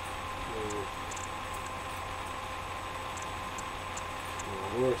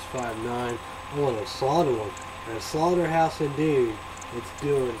 Where's 5'9"? I want a Slaughter one. And a Slaughterhouse indeed. It's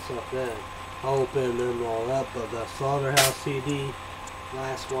doing stuff then. I open them all up, but the Slaughterhouse CD,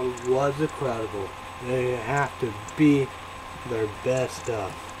 last one was incredible. They have to be their best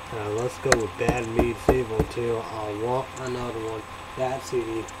stuff. Now let's go with Bad Meets Evil 2. I want another one. That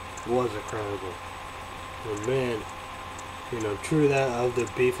CD was incredible. And man, true that of the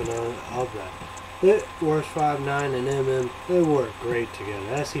beef and of that. It works 5'9" and MM, they work great together.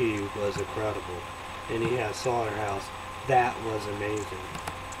 That CD was incredible. and he has Slaughterhouse. That was amazing.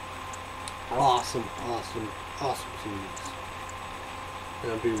 Awesome, awesome, awesome scenes.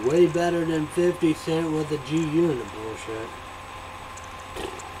 And it'll be way better than 50 Cent with the G-Unit bullshit.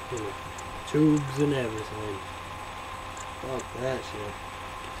 You know, tubes and everything. Fuck that shit.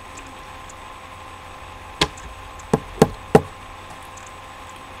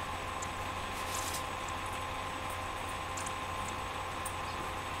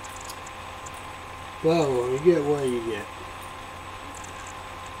 Well, you get what you get.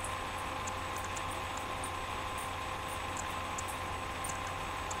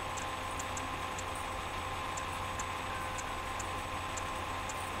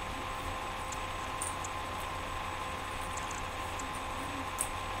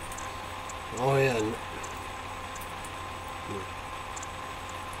 Oh yeah.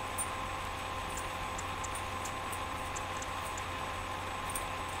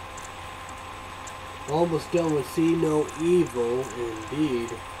 Almost done with See No Evil, indeed.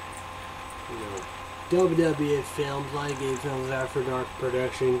 You know, WWE films, Light Game Films, After Dark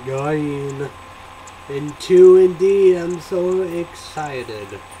Production, going into indeed. I'm so excited.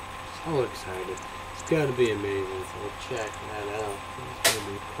 So excited. It's gonna be amazing, so check that out. It's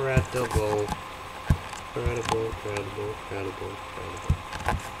gonna be credible. Credible.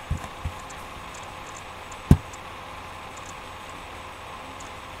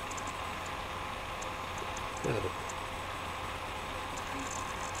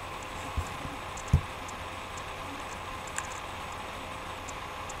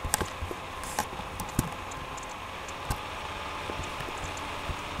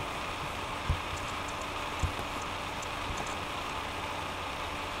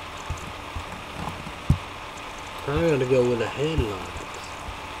 I'm gonna go with the headlines.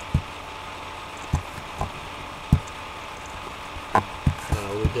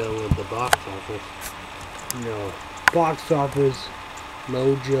 We're done with the box office. No, box office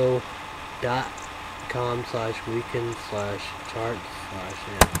mojo.com/weekend/charts/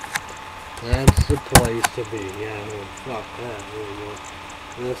 yeah. That's the place to be. Yeah, fuck that.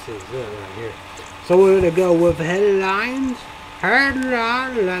 This is it right here. So we're gonna go with headlines.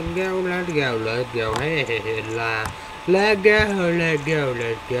 Headline, let's go. Headline, let's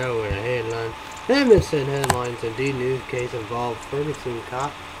go. Headline. Emerson headlines. Indeed, news case involved Ferguson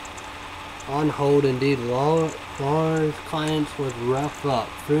cop on hold. Indeed, Law's clients with rough up.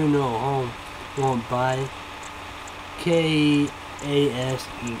 Funeral home won't buy. KASEM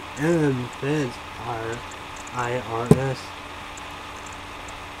feds IRS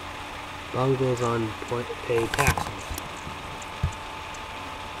bungles on pay taxes.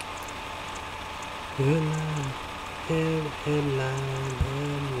 Headline.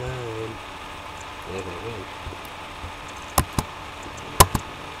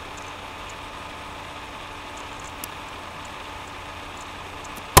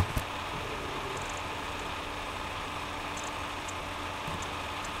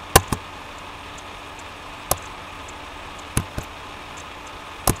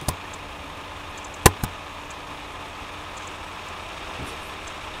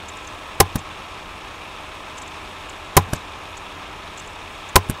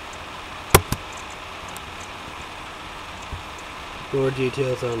 More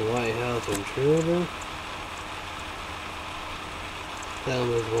details on White House intruder.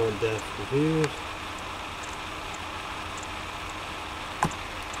 Families want death confused.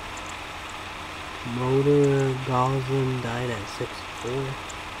 Motor Goslin died at 64.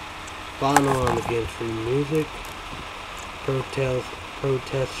 Final on against free music.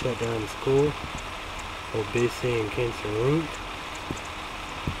 Protest shut down school. Obesity and cancer linked.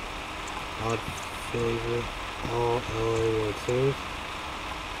 Odd favorite. All LA World Series.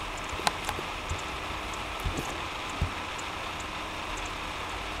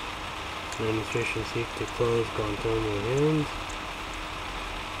 Administration seeks to close Guantanamo hearings.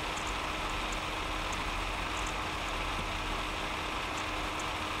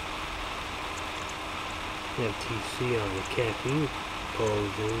 FTC on the caffeine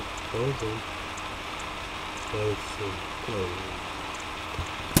closing.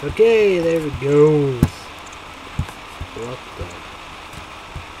 Okay, there it goes. What the?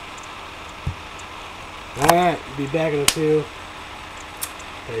 Alright, be back in a few.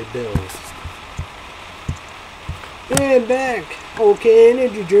 Hey, Bills. And back. Okay,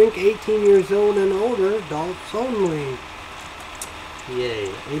 energy drink, 18 years old and older, adults only. Yay,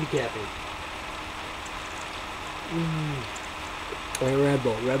 80 caffeine. Red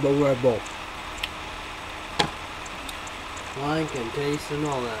Bull. Like and taste and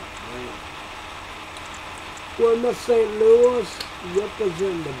all that. Right? Well, the St. Louis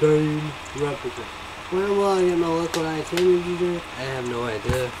represent the game. Represent. When will I get my liquid ice energy drink? I have no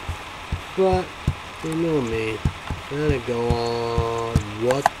idea. But, you know me. I'm gonna go on,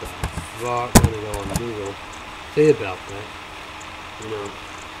 what the fuck? I'm gonna go on Google. See about that. You know,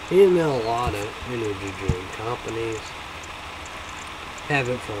 email a lot of energy drink companies. Have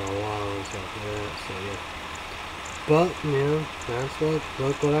it for a while and stuff like that, so yeah. But, you know, that's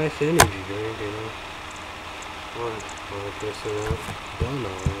what I say energy drink, you know. Or this and that. Don't know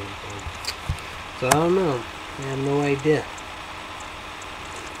anything. So I don't know. I have no idea.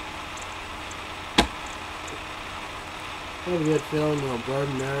 I have a good feeling, you know, Bird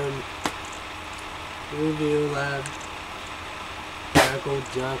Nerd, Review Lab, Tackle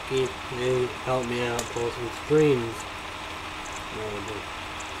Junkie, they helped me out, pull some streams.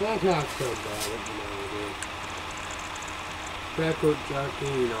 So I talk so about it, you know, we do. Record Junkie,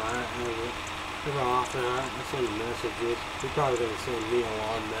 you know, every often I send messages. You're probably going to send me a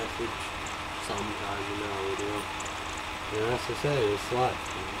long message sometime, you know, we do. And that's to say, it's life,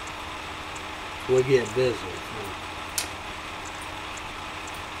 you know. We get busy, you know.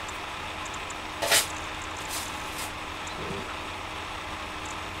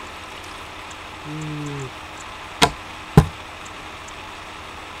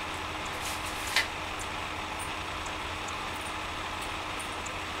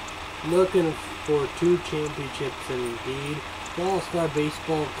 Looking for 2 championships in Indeed. The All-Star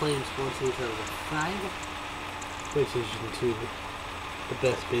Baseball Claim Sports 2005, which is into the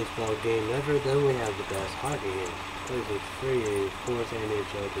best baseball game ever. Then we have the best hockey game. Places 3, 4th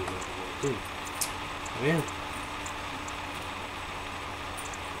NHL 2014. Oh yeah.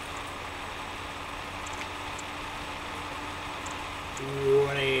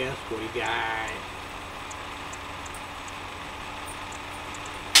 What else we got?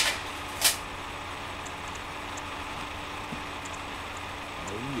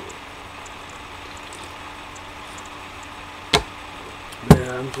 Man,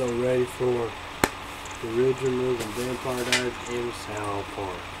 I'm so ready for the Originals and Vampire Diaries in South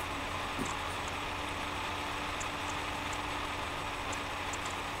Park.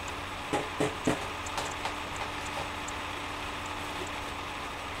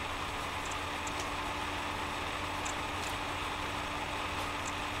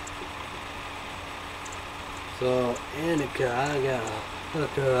 So, Annika, I gotta hook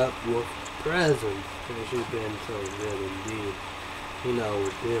her up with presents, because she's been so good indeed. You know,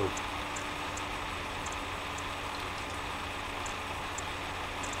 with them.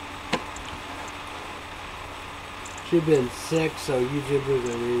 She's been sick, so YouTubers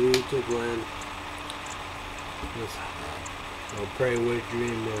and YouTube land. I'll pray with you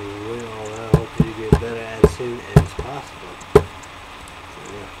and win all that. I hope you get better as soon as possible. So,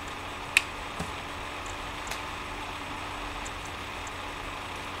 yeah.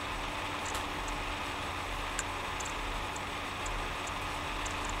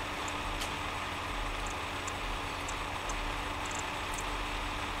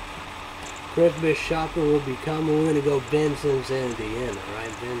 Christmas shopping will be coming. We're going to go Benson's, Indiana,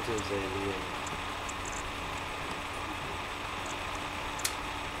 right? Benson's, Indiana.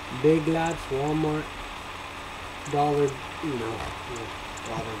 Big Lots, Walmart, Dollar, you know,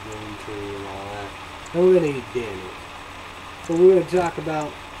 Dollar Green Tree and all that. And we're going to eat Denny's. So we're going to talk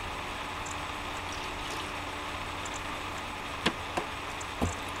about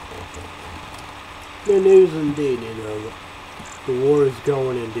the news indeed, you know. The war is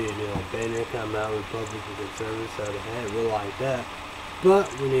going indeed, you know. Banner come out, Republican conservatives out ahead, we're like that.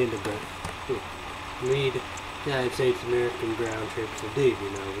 But we need United States American ground troops indeed, you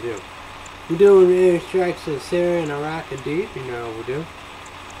know, we do. We're doing airstrikes in Syria and Iraq indeed, you know, we do.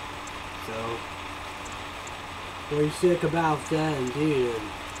 So, we're sick about that indeed. And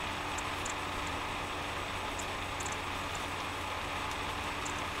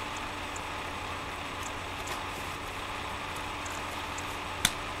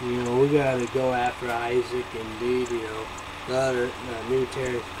you know, we gotta go after Isaac indeed, you know, the other new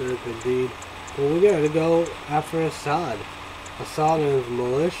terrorist group indeed. But we gotta go after Assad. Assad and his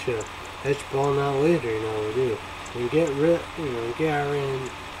militia. Hezbollah not leader, you know, we do. And get Iran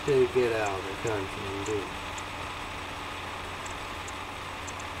to get out of the country indeed.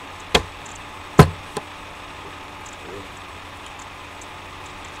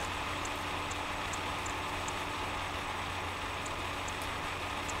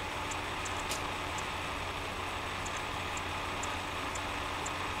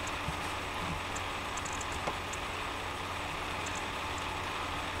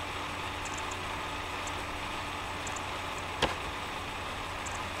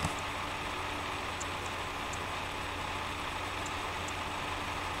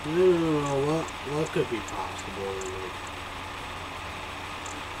 I don't know what could be possible.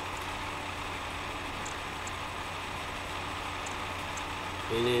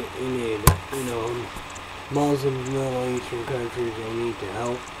 You need, you know, Muslims, Middle Eastern countries, they need to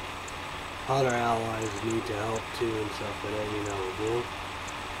help. Other allies need to help too and stuff like that, you know.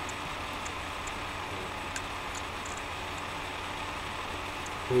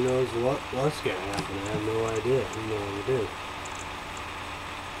 Who knows what's gonna happen? I have no idea. Who knows what to do.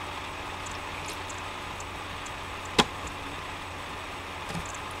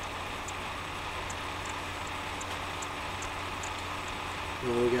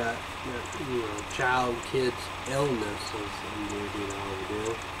 Well, we got, you know, child, kids, illnesses, indeed, you know, we do.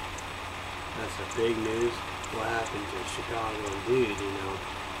 That's the big news. What happened to Chicago, indeed, you know.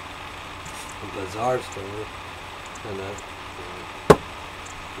 A bizarre story. And that,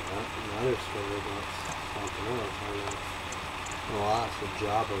 you know, another story about something else. I don't know. Lost a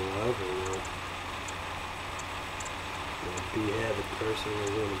job or whatever, you know. Behead a person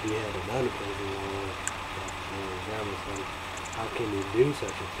or going to behead another person, you know. That was like, how can you do such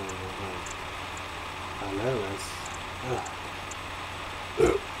a thing? I know, that's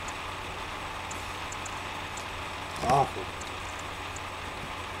awful.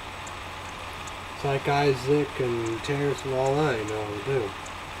 It's like Isaac and Terrence and all that, you know, do.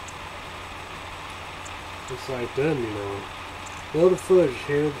 It's like them, you know. Load of footage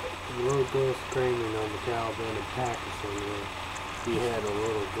here, the little girl screaming on the Taliban in Pakistan, you know. He had a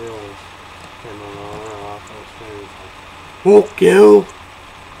little girl and off those things like, "Woke you!"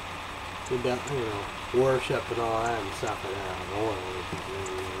 You know, worship and all that and stuff like that.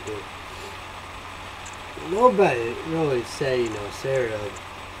 Nobody really say, you know, Sarah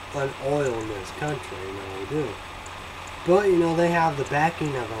an oil in this country, you know, we do. But, you know, they have the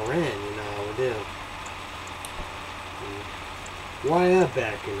backing of Iran, you know, we do. Why that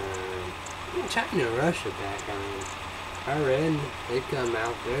backing Iran? China and Russia back Iran, they come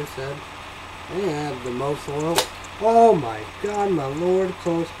out there and said they have the most oil. Oh my God, my Lord,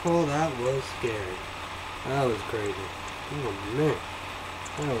 close call, that was scary. That was crazy. Oh man,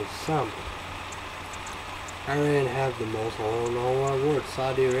 that was something. Iran have the most oil in the whole wide world.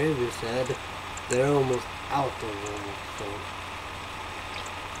 Saudi Arabia said they're almost out of oil. So.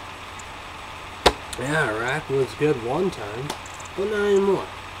 Yeah, Iraq was good one time, but not anymore.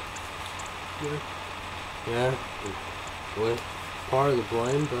 Yeah, with part of the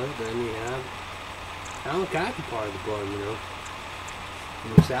blame, but then you have Al-Qaeda part of the blame, you know.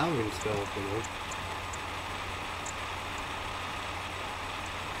 And the salary stuff, you know.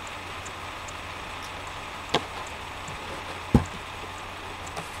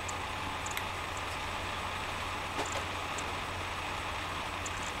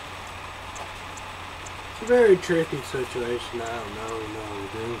 It's a very tricky situation. I don't know, you know what we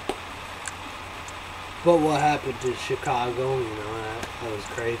do. But what happened to Chicago, you know, that was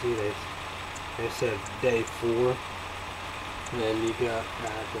crazy. They said day 4. And then you got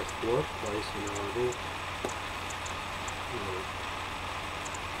at this workplace, you know what I do.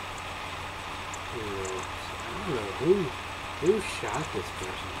 I don't know who shot this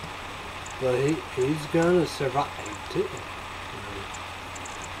person. But he's gonna survive too.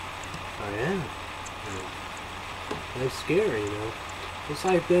 Oh yeah. That's scary, you know. It's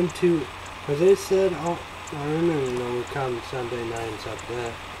like them two, because they said, oh, I remember, you know, we come Sunday night and stuff like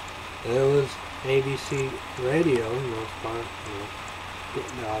that. There was ABC radio, you know, part, you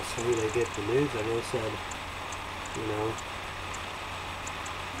know, so they get the news, and they said, you know,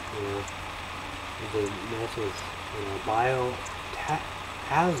 the message, you know, biohazard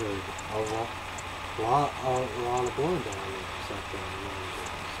of a lot of blood down there, stuff down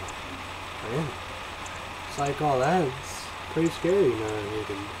there. Yeah. It's like all that, it's pretty scary, you know, that you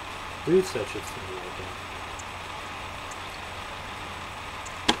can do such a thing like that.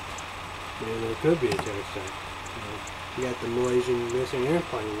 Maybe there could be a terrorist attack. You got the Malaysian missing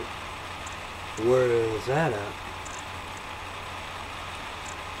airplane. Where is that at?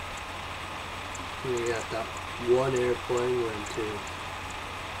 You got that one airplane went to,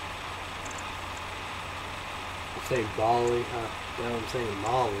 I say Bali, I'm saying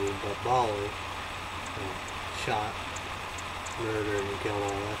Mali, but Bali. Shot, murder, and killed all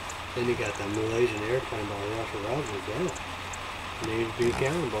that. Then you got that Malaysian airplane by Russia Rover dead. Need to be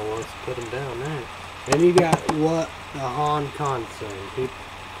accountable. Let's put them down there. Then you got what the Hong Kong saying.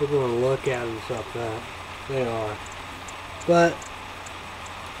 People want to look at them and stuff like that. They are. But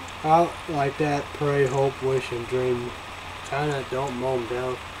out like that, pray, hope, wish, and dream. China don't mow them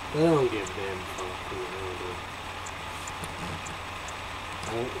down. They don't give a damn fuck.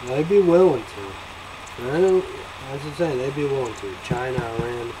 They'd be willing to. I don't, as I say, they'd be willing to. China,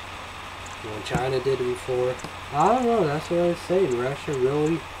 Iran, China did it before. I don't know, that's what I say. Russia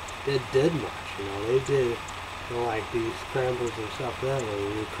really did much. They did, like these scrambles and stuff that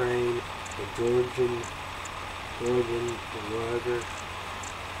way. Ukraine, the Georgian, or whatever.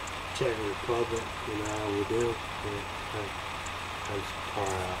 Czech Republic, how we do. That's far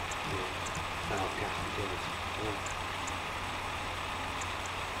out, South Carolina.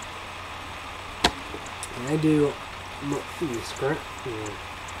 I do script,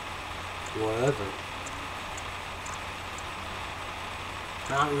 whatever.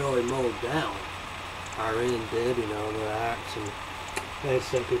 Not really mowed down. Iran did, the acts, and they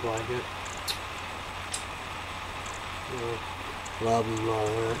said people like it. Love them and all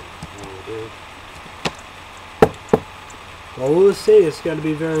that. Well, we'll see. It's got to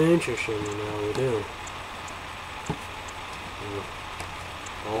be very interesting, we do.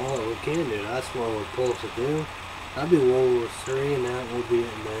 All that we can do, that's what we're supposed to do. That'd be World War III, and that will be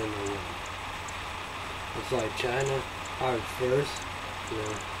at man or one. It's like China, probably first,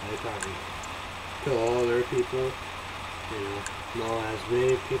 they probably kill all their people, not as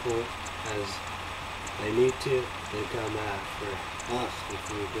many people as they need to. They come after us if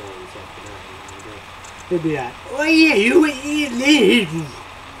we go and stuff like that. They'd be like, oh yeah, you did.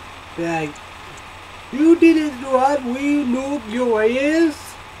 Like, you didn't know what we know your ass.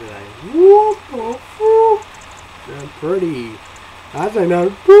 Like, whoop, whoop, whoop. I'm pretty. I think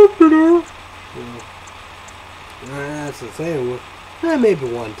that's the thing. Maybe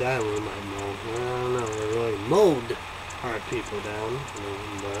one time we might mow. I don't know. We really mowed our people down.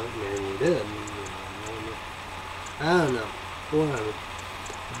 But maybe we did. I don't know. Whatever.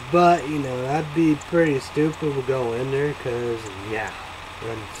 But, that'd be pretty stupid to go in there because, yeah,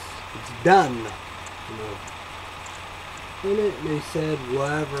 it's done. And they said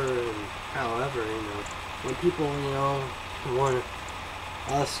whatever and however, when people, want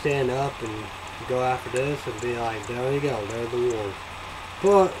us stand up and go after this and be like, there you go, there's the war.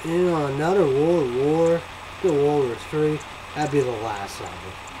 But, another war, the World War III, that'd be the last of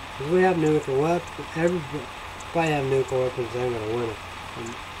it. Because we have nuclear weapons, everybody have nuclear weapons, they're going to win it. And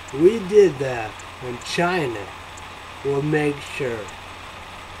we did that, and China will make sure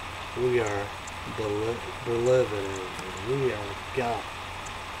we are living. We are God.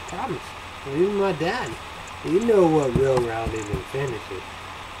 Promise. Even my dad. You know what real rounding infinity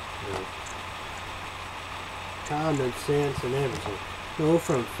is. Common sense and everything. Go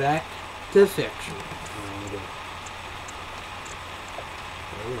from fact to fiction.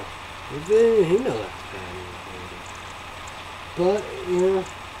 He knows that's bad. But,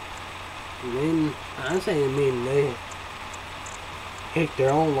 I'm saying, they hate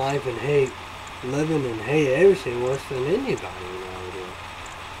their own life and hate living and hate everything worse than anybody,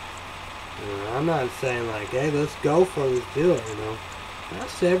 I'm not saying like, hey, let's go for it, let's do it,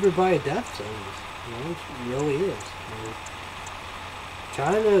 That's everybody death sentence, it really is.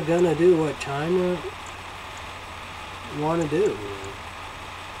 China gonna do what China wanna do,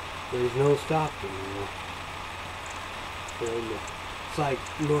 There's no stopping, It's like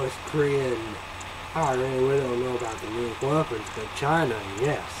North Korea and Iran, we don't know about the nuclear weapons, but China,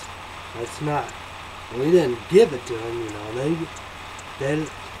 yes. That's not. We didn't give it to them, They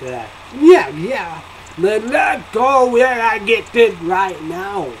yeah. Let go. Yeah, I get it right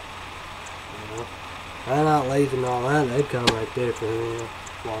now. I'm not lazy and all that. They come right there for me.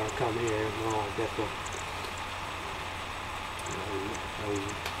 While I come here, guess what?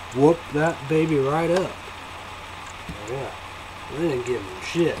 Whoop that baby right up. Yeah, we didn't give them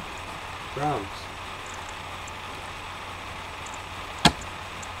shit. Promise.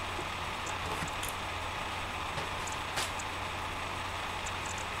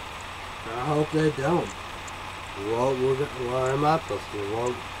 I hope they don't. What am I supposed to do?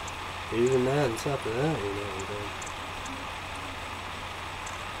 Well, even that and stuff like that,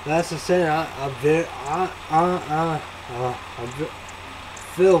 That's the thing. I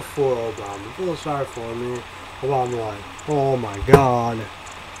feel for Obama. I feel sorry for him. Obama, like, oh my God.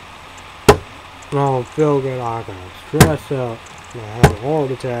 I don't feel good. I got stressed out. I have a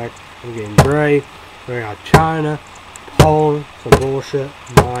heart attack. I'm getting gray. We got China. Poland, some bullshit.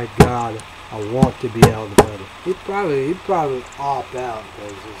 My God, I want to be able to put it. He'd probably opt out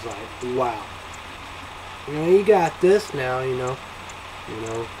because it's like, wow. You got this now,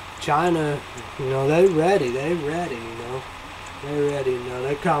 China, they ready, They're ready,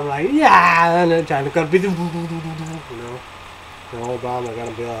 They come like, yeah, and then China gonna be, And Obama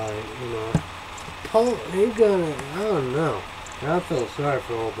gonna be like, Poland, he gonna, I don't know. I feel sorry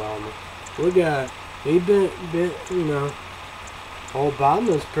for Obama. He been,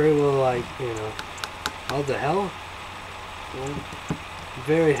 Obama's pretty well like, How the hell? Well,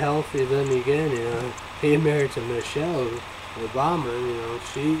 very healthy then again, you know. He married to Michelle Obama, you know.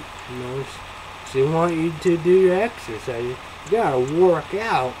 She want you to do your exercise. You gotta work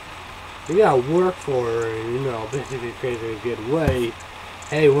out. You gotta work for her, and, you know, basically crazy to get away.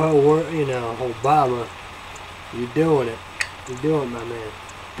 Hey, well, you know, Obama, you doing it. You're doing it, my man.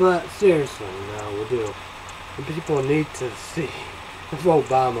 But seriously, no, we'll do. The people need to see if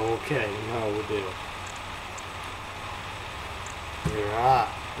Obama okay, no, we'll do. Yeah,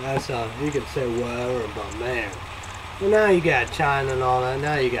 that's you can say whatever, but man. Well, now you got China and all that.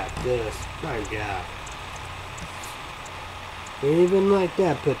 Now you got this. My God. Even like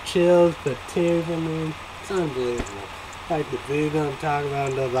that, put chills, put tears. I mean, it's unbelievable. Like the video I'm talking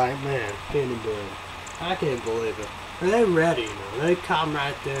about, they're like, man, can't believe it. I can't believe it. And they're ready, you know. They come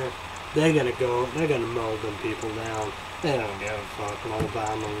right there. They're gonna go. They're gonna mow them people down. They don't give a fuck.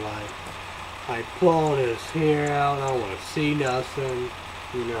 Obama like pulling his hair out. I don't want to see nothing.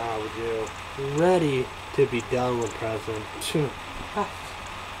 You know how we do. Ready to be done with President.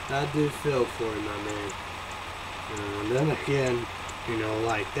 I do feel for him, my man. And then again, you know,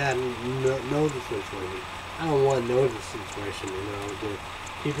 like that, know the situation. I don't want to know the situation, you know. The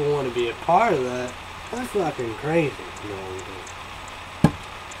people want to be a part of that. That's fucking crazy, you know.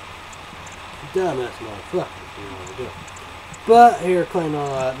 Dumbass motherfuckers, you know what I do. But here, claim all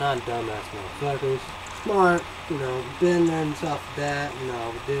that, not dumbass motherfuckers. Smart, you know, been there himself with that, you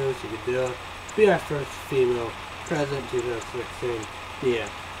know, do she could do it. Be our first female president 2016. Yeah.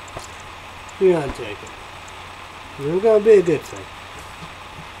 We're gonna take it. It's gonna be a good thing.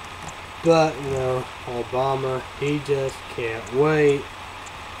 But, you know, Obama, he just can't wait.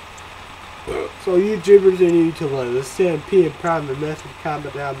 So YouTubers and YouTubers, let's send P and private message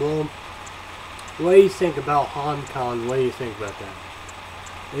comment down below. What do you think about Hong Kong? What do you think about that?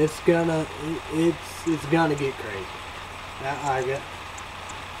 It's gonna get crazy. I get,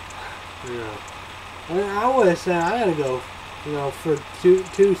 you know. I would say I gotta go, you know, for two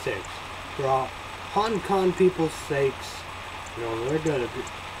sakes. For all Hong Kong people's sakes, you know, they're gonna be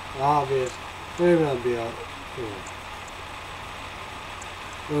obvious. They're gonna be, you know.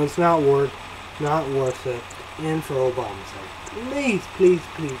 Well, it's not worth it. And for Obama's sake, please, please,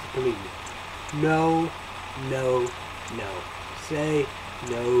 please, please. No, no, no. Say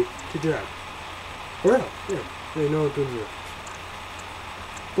no to drugs. For real, yeah. Say no to drugs.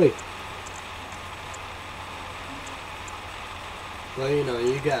 Please. Well, you know,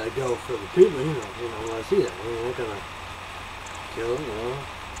 you gotta go for the people, you know, want to see that. You're not gonna kill, you know.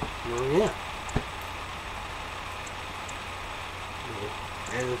 Well, yeah.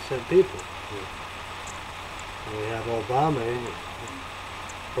 Innocent people. We have Obama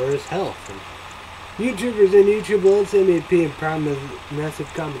for his health. And YouTubers and YouTube will send me a P and prime message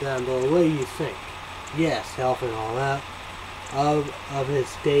comment down below. What do you think? Yes, health and all that. Of his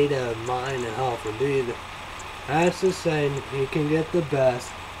state of mind and health. Indeed, that's the saying. He can get the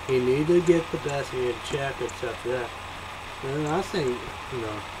best. He need to get the best. He need to check and stuff like that. And I think, you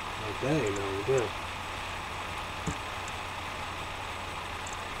know, like that, you know, we do.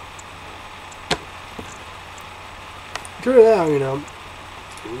 True that, you know,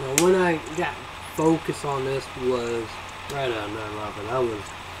 when I got focused on this was right out of 9/11. I was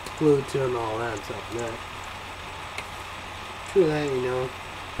glued to and all that and stuff like that. True that, you know,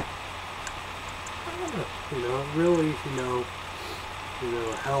 really, you know,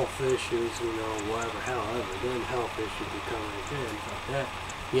 health issues, you know, whatever, however, then health issues become like that and stuff like that.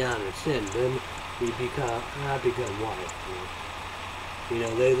 You understand, then I become white, you know. You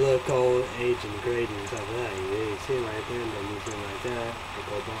know, they look old, age, and grade and stuff like that. You see them right there, and then you see them like that.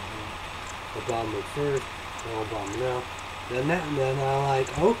 Like Obama first, Obama now. Then I'm like,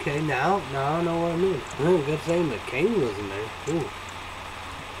 okay, now I know what I mean. Good thing McCain wasn't there. Ooh.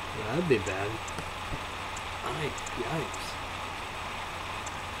 That'd be bad. Yikes.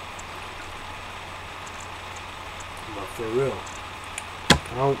 But for real,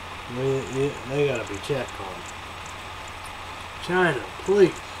 they gotta be checked on. China,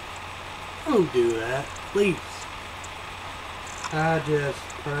 please. Don't do that. Please. I just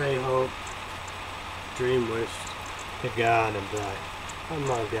pray, hope, dream, wish to God and be like, oh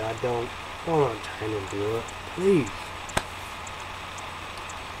my God, don't let China do it. Please.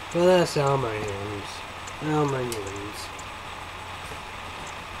 But that's all my hands. All my hands.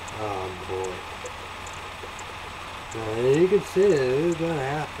 Oh boy. Now, you can see it. It's gonna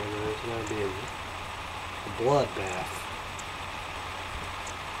happen. There's gonna be a bloodbath.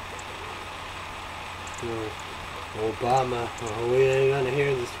 Obama, we ain't gonna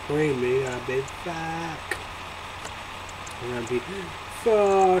hear the scream. We gotta be back. We're gonna be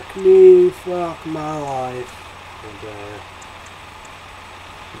fuck me, fuck my life.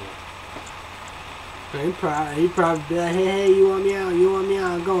 And he'd probably be like, hey, you want me out,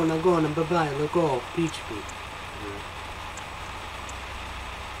 I'm going, bye-bye, let's go, peach me.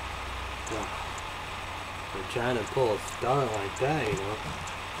 They're trying to pull a stunt like that, you know.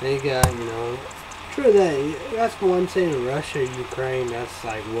 They got, you know, true that's one thing in Russia, Ukraine, that's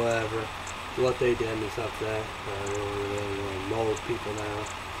like whatever. What they did and stuff that. They really mold people now.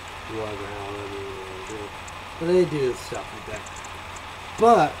 Whatever, however, you know, but they do stuff like that.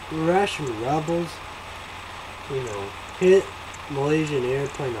 But Russian rebels, you know, hit Malaysian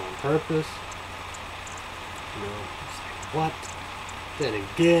airplane on purpose. You know, it's like, what? Then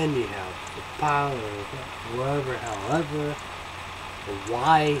again, you have the pilot or whatever, however,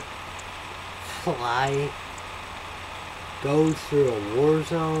 why fly goes through a war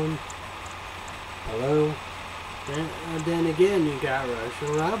zone. Hello? And then again, you got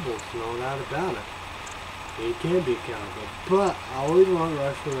Russian rebels, no doubt about it. You can be accountable. But I always want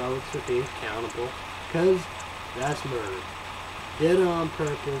Russian rebels to be accountable, because that's murder. Did it on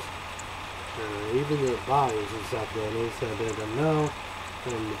purpose. Even the bodies and stuff that they said they didn't know.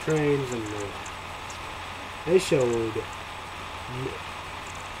 And the trains and they showed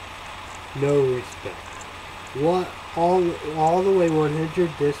no respect. What all the way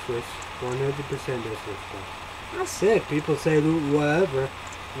 100% disrespect. I'm sick. People say whatever.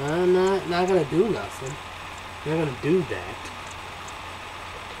 I'm not gonna do nothing. I'm not gonna do that.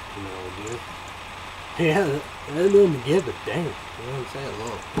 No, dude. Yeah, they didn't give a damn. They didn't say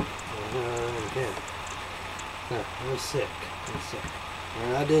hello. Again. I'm sick.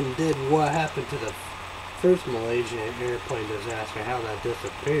 And I did what happened to the first Malaysian airplane disaster, how that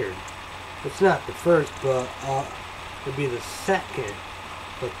disappeared. It's not the first, but it'd be the second.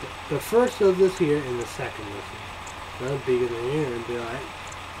 But the first of this year and the second this year. That'd be in the year and be like,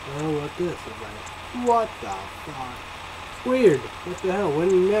 oh, what this is like? What the fuck? It's weird. What the hell? When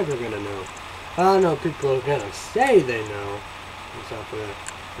are you never gonna know? I don't know, people are gonna say they know and stuff like that.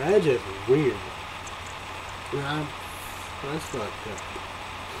 That's just weird. That's fucked up.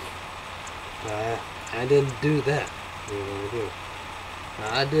 I didn't do that.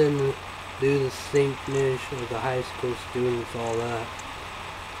 I didn't do the sinkness of the high school students, all that.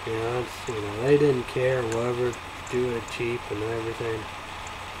 You know, they didn't care, whatever, do it cheap and everything.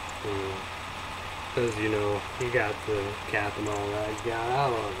 Because, you got the cap and all that, got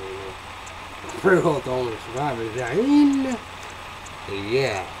out of it, Pretty well the only survivors. Yeah.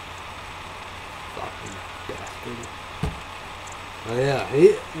 Fucking bastard. Oh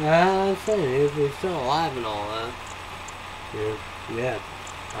yeah, I'm saying, if he's still alive and all that, yeah,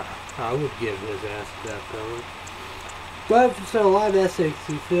 I would give his ass that penalty. But if he's still alive, that's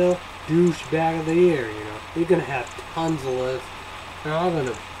sexy Phil, douchebag of the year, You're gonna have tons of lists. And I'm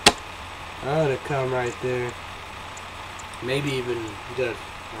gonna come right there. Maybe even just,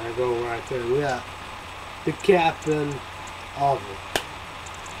 I go right there. We got the captain of it.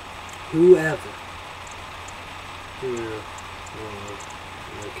 Whoever. The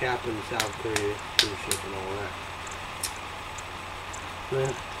captain of South Korea, cruise ship and all that.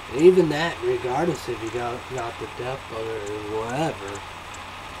 Well, even that, regardless if you got the death of it or whatever,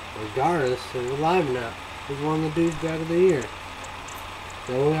 regardless, they're alive now. He's one of the douchebags of the year.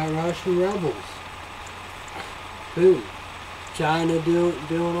 Then we got Russian rebels. Who? China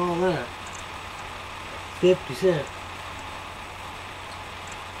doing all that. 50 Cent.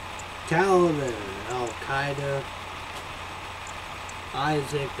 Taliban, Al-Qaeda,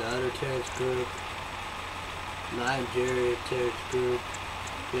 Isaac, the other terrorist group, Nigeria terrorist group,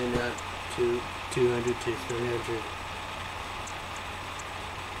 getting up to 200 to 300.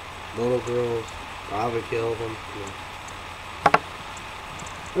 Little girls, probably killed them.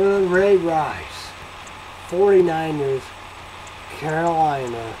 Ray Rice, 49 years,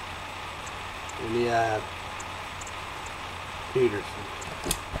 Carolina, and you have Peterson.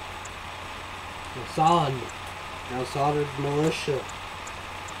 Al-Sadr militia.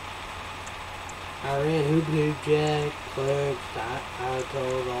 Iran, Hoop, Jack, clerks,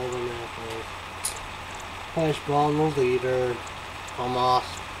 Ayatollahs, all the assholes. Hezbollah, the leader, Hamas.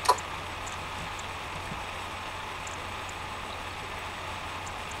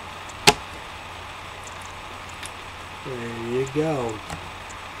 There you go.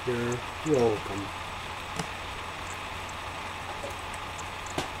 You're welcome.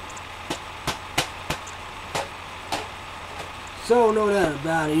 So, no doubt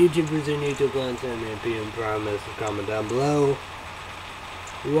about it, YouTubers and YouTube content, and PM promise to comment down below.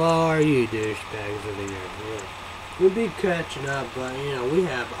 What are you douchebags of the year? Yeah. We'll be catching up, but we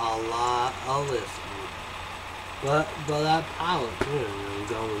have a lot of listeners. But that pilot too,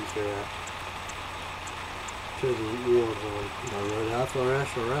 going to the war zone. That's for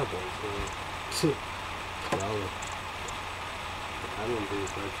extra rebels. Probably. I don't do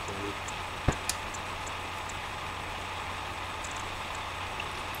such things.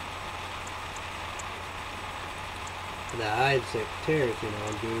 The Hyde sectaries,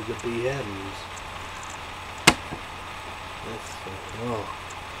 do the beheadings. That's oh.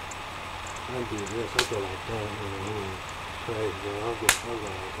 I do this, I go like that, crazy, I'll go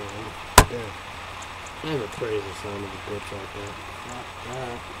like that. Yeah. I never praise the son of a bitch like that. Fuck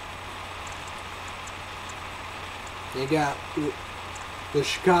that. You got the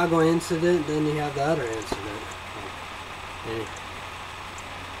Chicago incident, then you have the other incident. Yeah.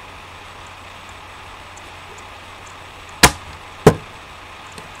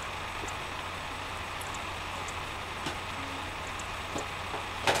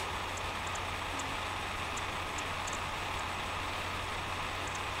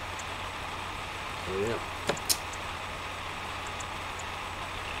 Yeah.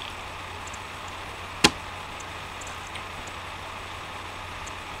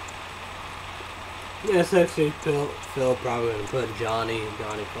 Yes, actually, Phil probably gonna put Johnny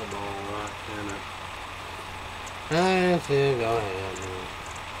football right in it. I see, go ahead, man.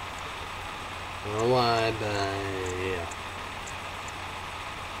 I don't know why, but yeah.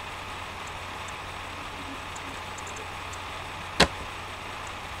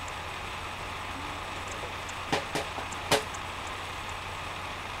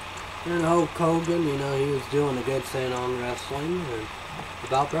 And Hulk Hogan, he was doing a good thing on wrestling and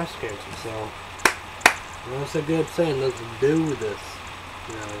about breast cancer, so that's a good thing. Let's do this.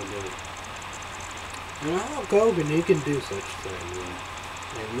 And Hulk Hogan, he can do such things.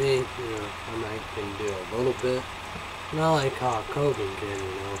 And me, I might can do a little bit. Not like Hulk Hogan can,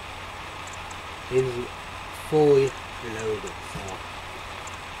 He's fully loaded, so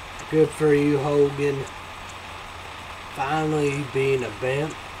good for you, Hogan. Finally being a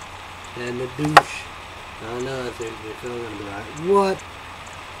vamp. And the douche. I know that's what you're still gonna be like, what?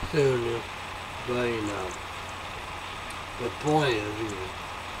 Soon, but the point is,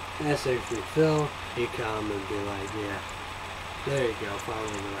 that's actually Phil. He come and be like, yeah, there you go,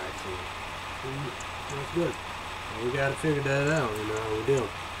 following the right thing. That's good. Well, we gotta figure that out, how we do.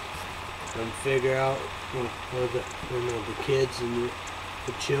 And figure out the kids and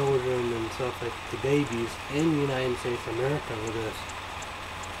the children and stuff like the babies in the United States of America with this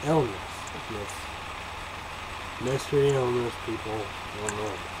illness, this mystery illness, people don't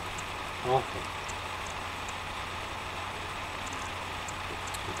know. Awful.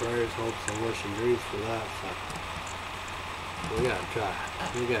 Prayers, hopes, and wish and dreams for that. So we gotta try.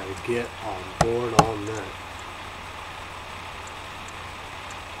 We gotta get on board on that.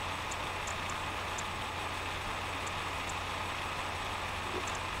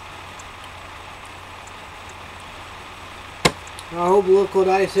 I hope Liquid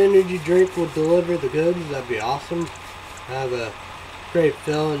Ice Energy Drink will deliver the goods. That'd be awesome. I have a great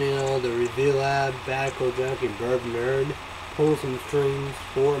feeling, the Reveal Lab, Backo Junkie, Burb Nerd pull some strings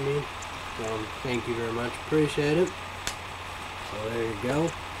for me. So thank you very much. Appreciate it. So there you go.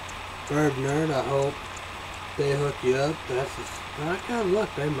 Burb Nerd, I hope they hook you up. I kind of look,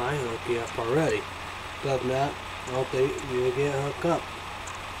 they might hook you up already. But if not, I hope you get hooked up.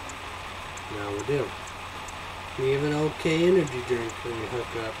 Now we do. Even OK energy drink when you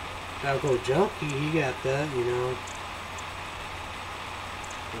hook up. Backo Junkie, he got that,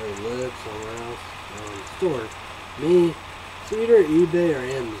 Where he lives, somewhere else. Store. Me, it's either eBay or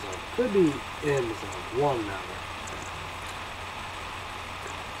Amazon. Could be Amazon. One number.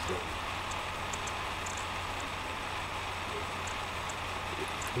 So.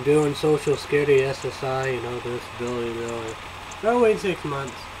 I'm doing Social Security, SSI, disability bill. I'll wait 6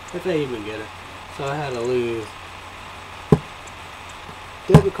 months, if I even get it. So I had to lose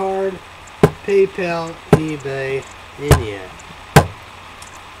debit card, PayPal, eBay, and yeah.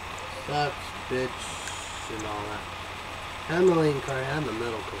 Sucks, bitch, and all that. I'm a lane card, I'm a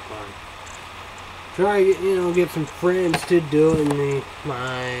medical card. Try, get some friends to do it in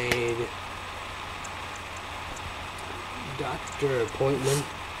my doctor appointment.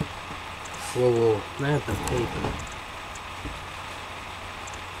 Whoa, not the paper.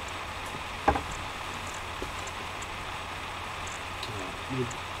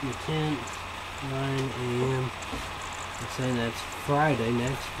 The 10th, 9 a.m. I'm saying that's Friday,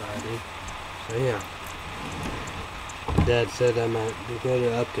 next Friday. So yeah. Dad said I might be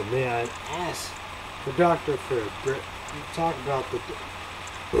good up to me. I asked the doctor for talk about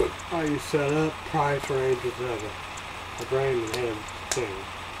how you set up price ranges of a brain and head thing.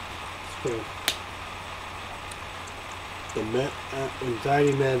 It's good.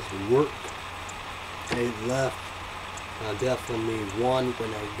 anxiety meds work. They left. I definitely need one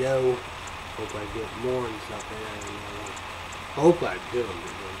when I go. Hope I get more and stuff. Hope I do.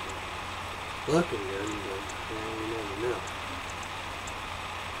 Looking good, but you never know.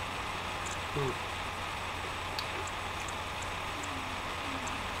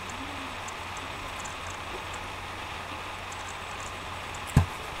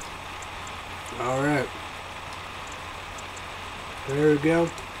 Alright. There we go.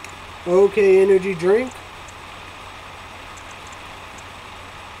 Okay, energy drink.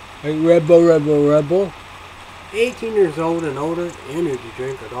 Hey, Rebel. 18 years old and older, energy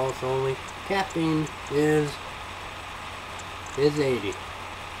drink, adults only. Caffeine is 80.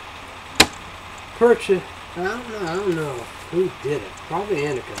 Purchase, I don't know who did it. Probably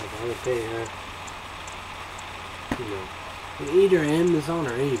Anakin, I would pay her. You know, either Amazon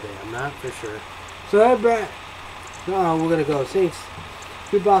or eBay, I'm not for sure. So everybody, we're gonna go. Thanks.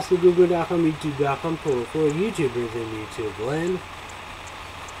 Google.com, YouTube.com, for YouTubers in YouTube land.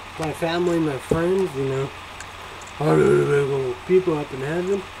 My family, my friends, you know. People up in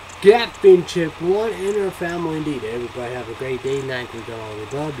heaven. Caffeine Chick 1 and her family indeed. Everybody have a great day, night, and all the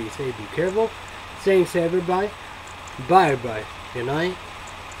above. Be safe, be careful. Thanks everybody. Bye everybody. Good night.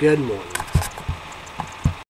 Good morning.